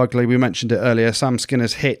one bit of ugly. We mentioned it earlier. Sam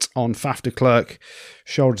Skinner's hit on Faf de Klerk,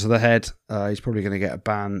 shoulder to the head. He's probably going to get a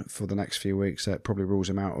ban for the next few weeks. It probably rules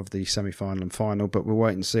him out of the semi-final and final, but we'll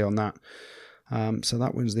wait and see on that. So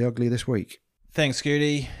that wins the ugly this week. Thanks,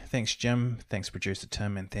 Goody. Thanks, Jim. Thanks, producer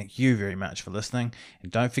Tim. And thank you very much for listening.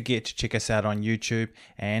 And don't forget to check us out on YouTube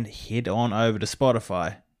and head on over to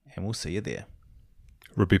Spotify. And we'll see you there.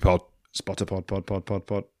 Rugby Pod. Spotter pod.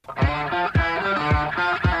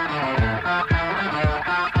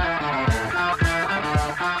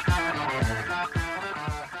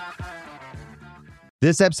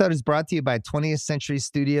 This episode is brought to you by 20th Century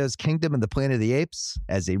Studios' Kingdom of the Planet of the Apes.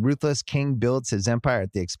 As a ruthless king builds his empire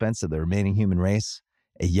at the expense of the remaining human race,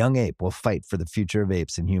 a young ape will fight for the future of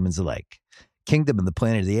apes and humans alike. Kingdom of the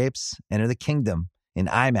Planet of the Apes. Enter the kingdom in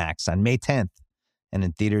IMAX on May 10th and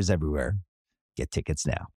in theaters everywhere. Get tickets now.